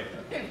in good shape.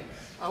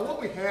 What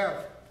we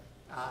have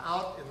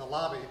out in the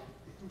lobby,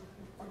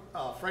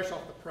 fresh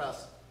off the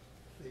press,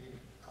 the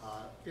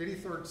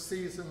 83rd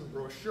season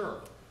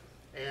brochure.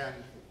 And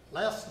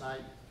last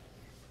night,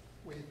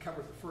 we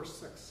covered the first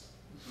 6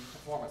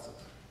 performances.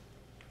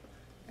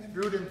 And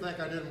Drew didn't think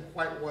I did them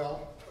quite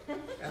well,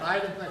 and I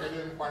didn't think I did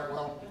them quite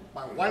well.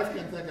 My wife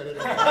didn't think I did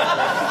them quite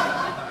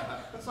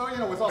well. So,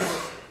 it was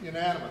almost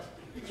unanimous.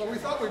 So we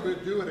thought we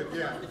would do it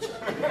again.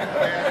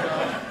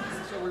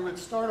 And so we would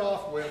start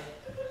off with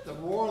the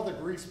roar of the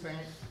grease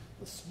paint,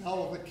 the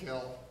smell of the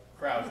kill.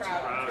 Crowd. The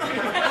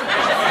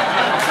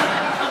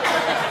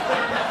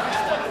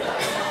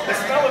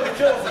smell of the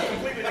kill is a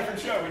completely different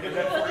show. We did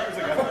that 4 years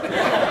ago.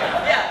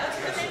 Yeah, that's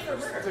the name for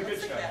murder. It's a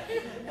good show.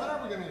 When are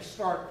we going to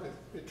start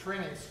the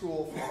training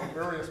school for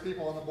various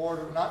people on the board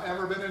who have not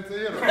ever been in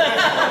theater?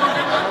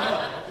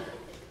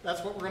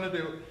 That's what we're going to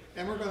do.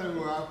 And we're going to,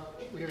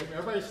 we have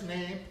everybody's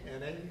name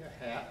in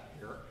a hat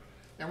here,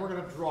 and we're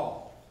going to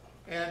draw.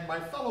 And my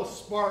fellow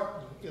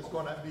Spartan is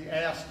going to be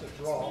asked to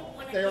draw.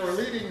 They were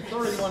leading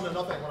 31-0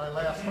 when I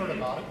last heard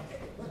about it.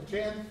 But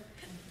Jen?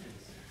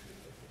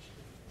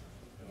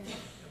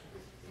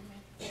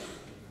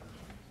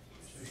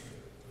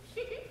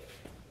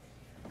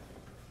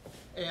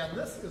 And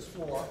this is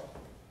for,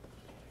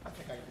 I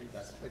think I can read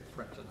that big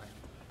print tonight.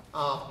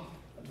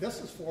 This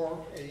is for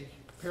a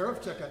pair of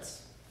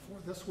tickets for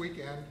this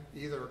weekend,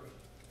 either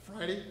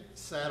Friday,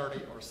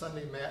 Saturday, or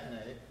Sunday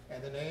matinee.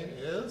 And the name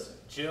is?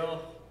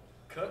 Jill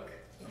Cook.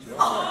 Jill.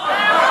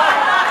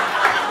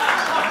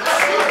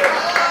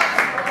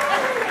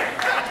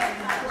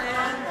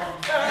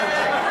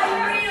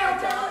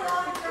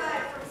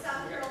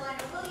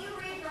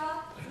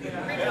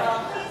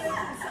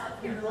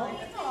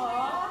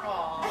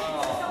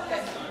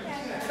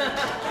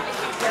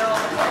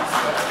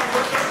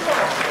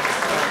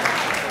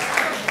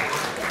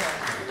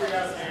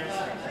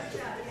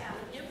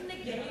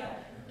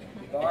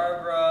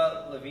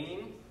 Barbara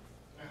Levine.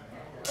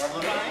 Barbara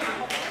Levine?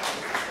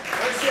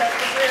 Where's she at?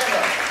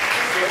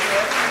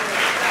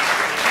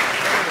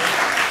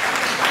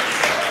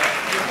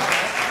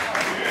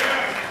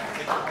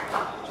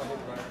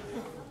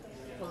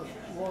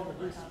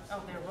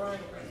 Oh, they're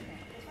roaring.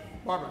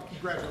 Barbara,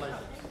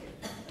 congratulations.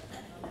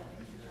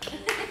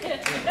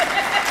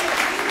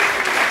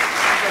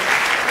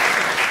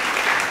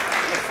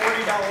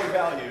 $40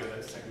 value.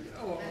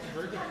 Oh,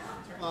 very good.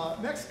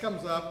 Next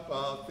comes up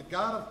The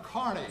God of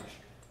Carnage.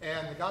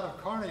 And The God of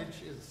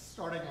Carnage is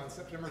starting on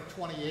September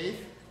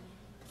 28th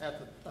at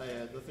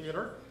the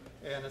theater.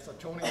 And it's a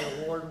Tony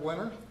Award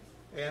winner.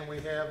 And we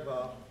have,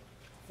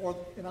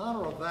 in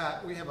honor of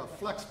that, we have a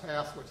Flex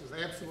Pass, which is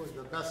absolutely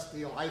the best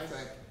deal, I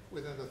think,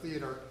 within the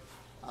theater.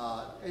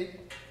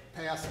 8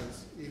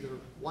 passes. Either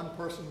one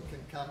person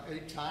can come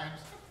 8 times,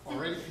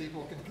 or 8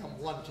 people can come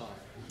 1 time.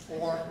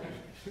 Or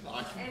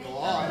I can go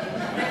on.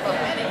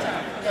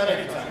 Anytime. At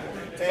any time.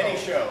 To any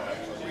show,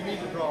 actually. We need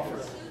to draw for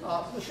this.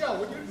 Michelle,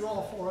 would you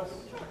draw for us?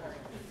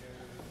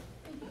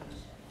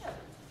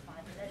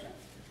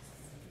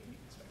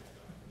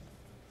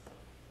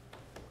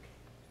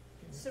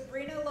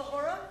 Sabrina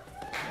Lahora.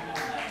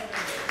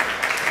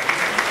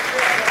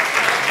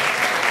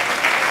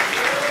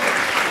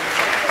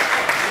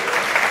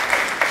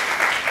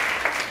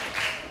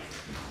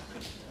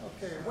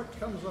 Okay, what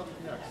comes up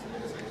next?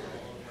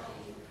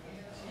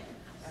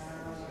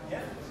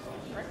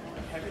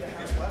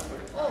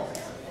 Oh,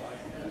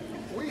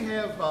 we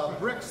have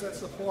bricks that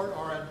support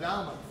our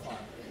endowment fund.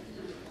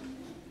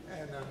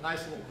 And a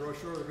nice little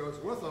brochure that goes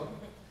with them.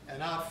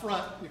 And out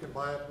front, you can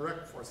buy a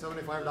brick for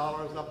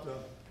 $75 up to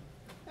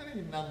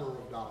any number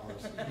of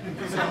dollars.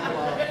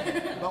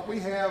 So, but we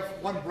have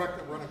one brick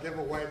that we're going to give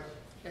away.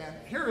 And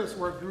here is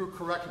where Drew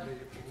corrected me,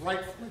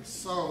 rightfully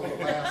so,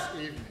 last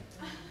evening.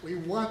 We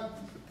want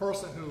the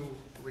person who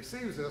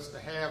receives this to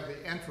have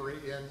the entry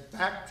in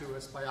back to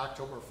us by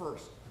October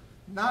 1st.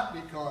 Not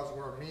because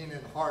we're mean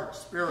and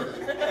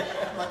hard-spirited,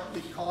 but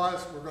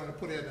because we're going to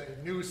put in a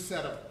new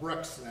set of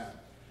bricks then.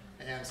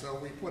 And so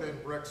we put in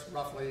bricks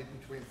roughly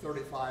between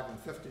 35 and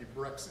 50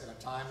 bricks at a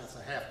time. That's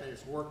a half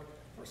day's work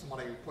for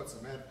somebody who puts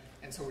them in.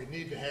 and so we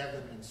need to have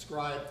them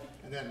inscribed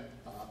and then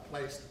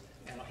placed,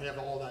 and have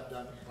all that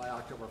done by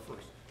October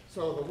 1st.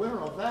 So the winner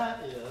of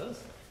that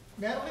is,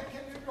 Natalie,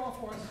 can you draw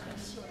for us?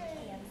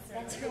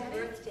 That's your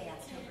birthday,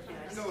 October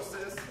 1st. No,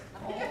 sis.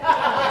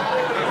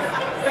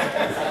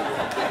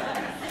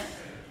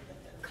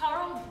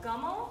 Carl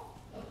Gummel?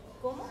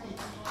 Gummel?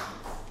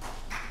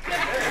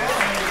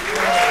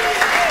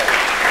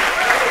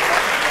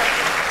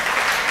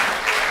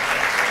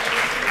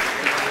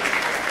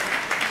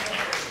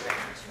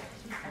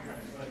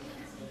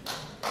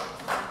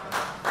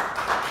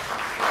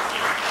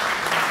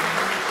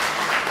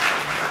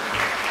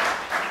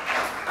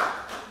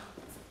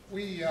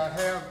 We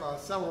have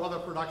several other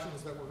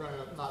productions that we're going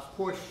to not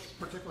push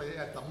particularly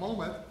at the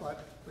moment,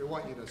 but we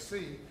want you to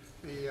see.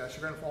 The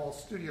Chagrin Falls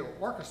Studio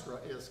Orchestra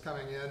is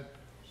coming in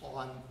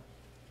on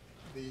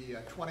the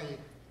 22nd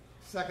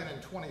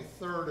and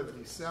 23rd of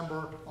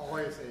December,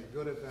 always a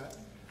good event.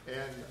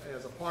 And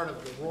as a part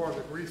of the Roar of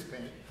the Grease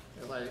Paint,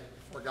 as I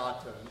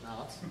forgot to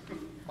announce,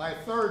 my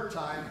third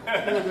time,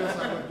 before this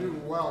I would do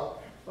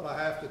well, but I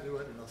have to do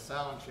it in the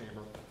sound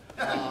chamber.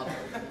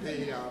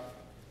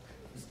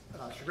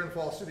 Chagrin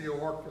Falls Studio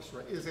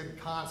Orchestra is in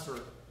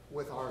concert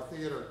with our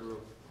theater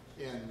group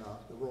in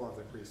the Roar of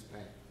the Grease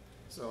Paint.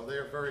 So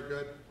they're very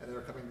good, and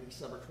they're coming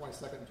December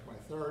 22nd and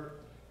 23rd.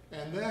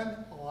 And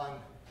then on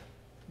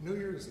New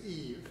Year's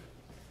Eve,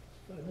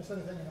 did I miss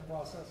anything in the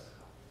process?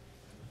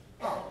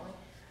 Oh,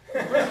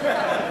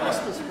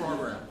 Christmas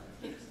program,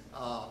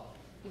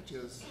 which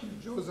is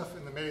Joseph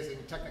and the Amazing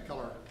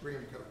Technicolor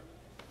Dreamcoat.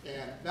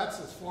 And that's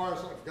as far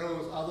as it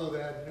goes other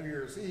than New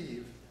Year's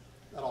Eve,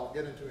 that I'll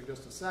get into in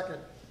just a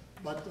second.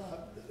 But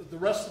the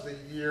rest of the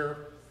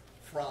year,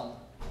 from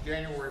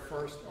January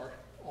 1st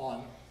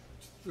on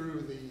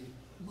through the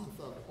month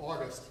of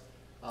August,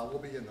 will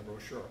be in the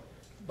brochure.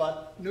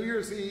 But New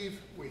Year's Eve,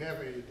 we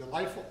have a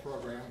delightful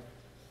program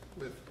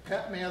with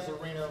Pat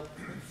Mazzarino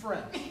and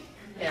friends.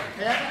 And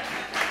Pat,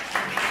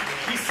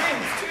 he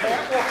sings too.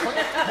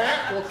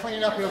 Pat will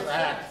clean up his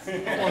act for the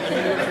New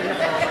Year's Eve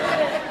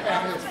program,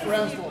 and his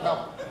friends will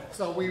help.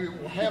 So we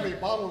will have a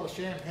bottle of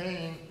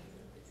champagne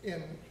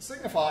in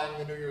signifying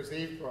the New Year's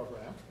Eve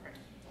program.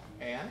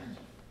 And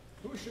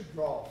who should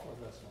draw for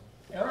this one?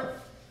 Eric?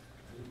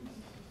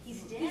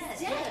 He's dead.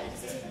 He's dead.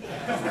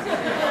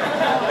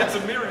 It's a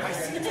miracle.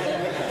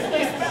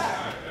 He's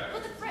back.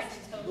 Well, the French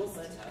told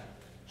us.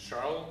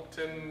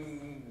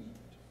 Charlton,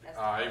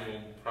 I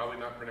will probably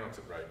not pronounce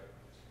it right.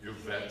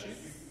 Yvette?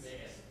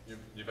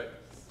 Yvette?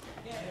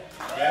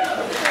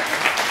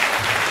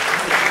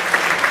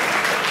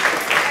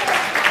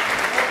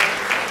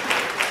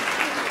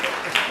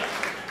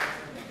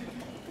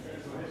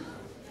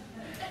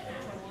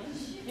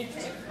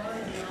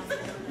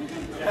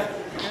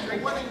 And the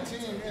winning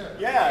team is?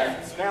 Yeah,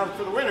 it's now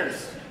for the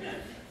winners.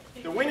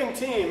 The winning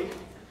team,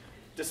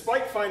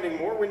 despite finding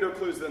more window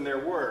clues than there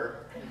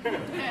were,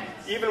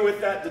 even with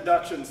that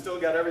deduction, still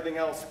got everything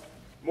else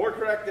more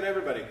correct than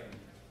everybody.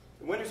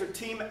 The winners are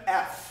Team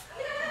F.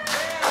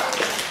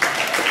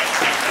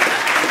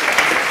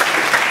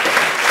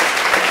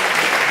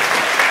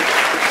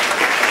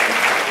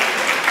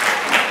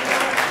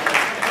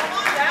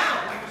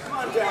 Come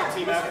on down,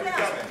 Team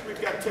F.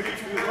 We've got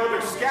tickets. Oh,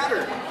 they're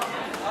scattered.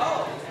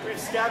 We've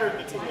scattered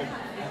the team.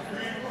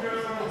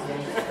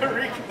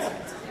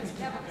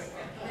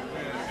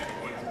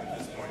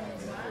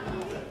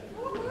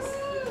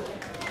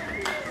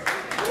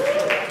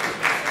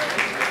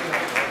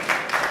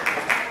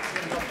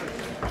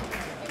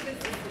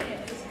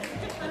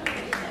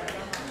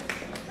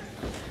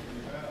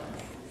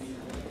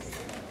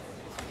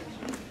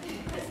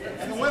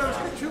 And the winners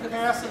get 2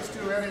 passes to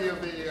any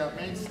of the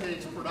main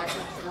stage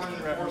productions during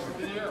the course of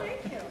the year.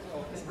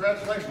 So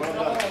congratulations. Well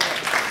done.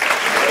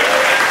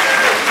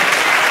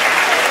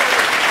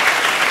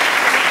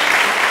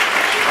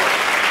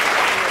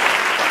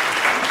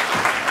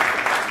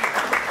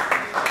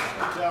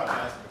 Good job,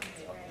 guys.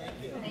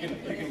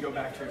 You can go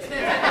back to your seat.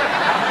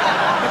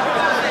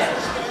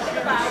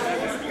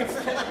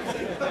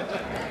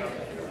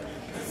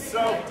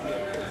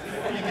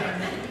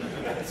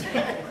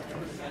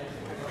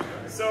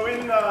 So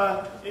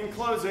in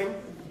closing,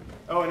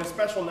 oh, and a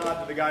special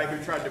nod to the guy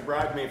who tried to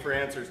bribe me for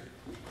answers.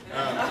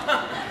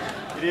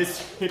 It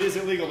is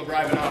illegal to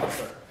bribe an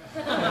officer.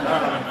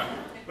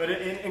 But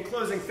in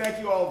closing, thank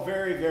you all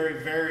very,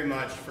 very, very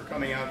much for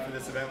coming out for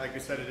this event. Like we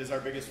said, it is our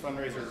biggest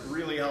fundraiser. It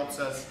really helps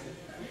us.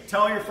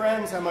 Tell your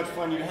friends how much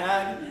fun you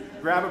had.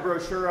 Grab a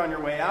brochure on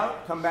your way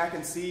out. Come back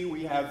and see.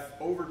 We have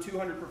over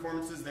 200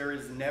 performances. There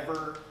is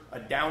never a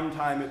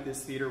downtime at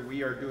this theater.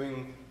 We are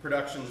doing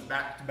productions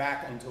back to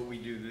back until we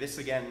do this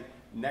again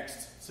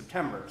next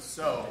September.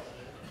 So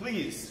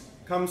please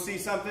come see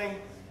something.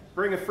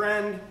 Bring a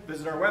friend.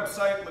 Visit our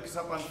website. Look us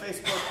up on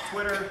Facebook,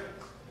 Twitter.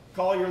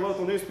 Call your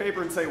local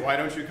newspaper and say, why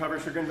don't you cover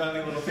Chagrin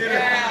Valley Little Theatre?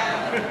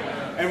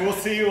 Yeah. And we'll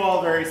see you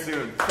all very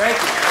soon. Thank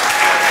you.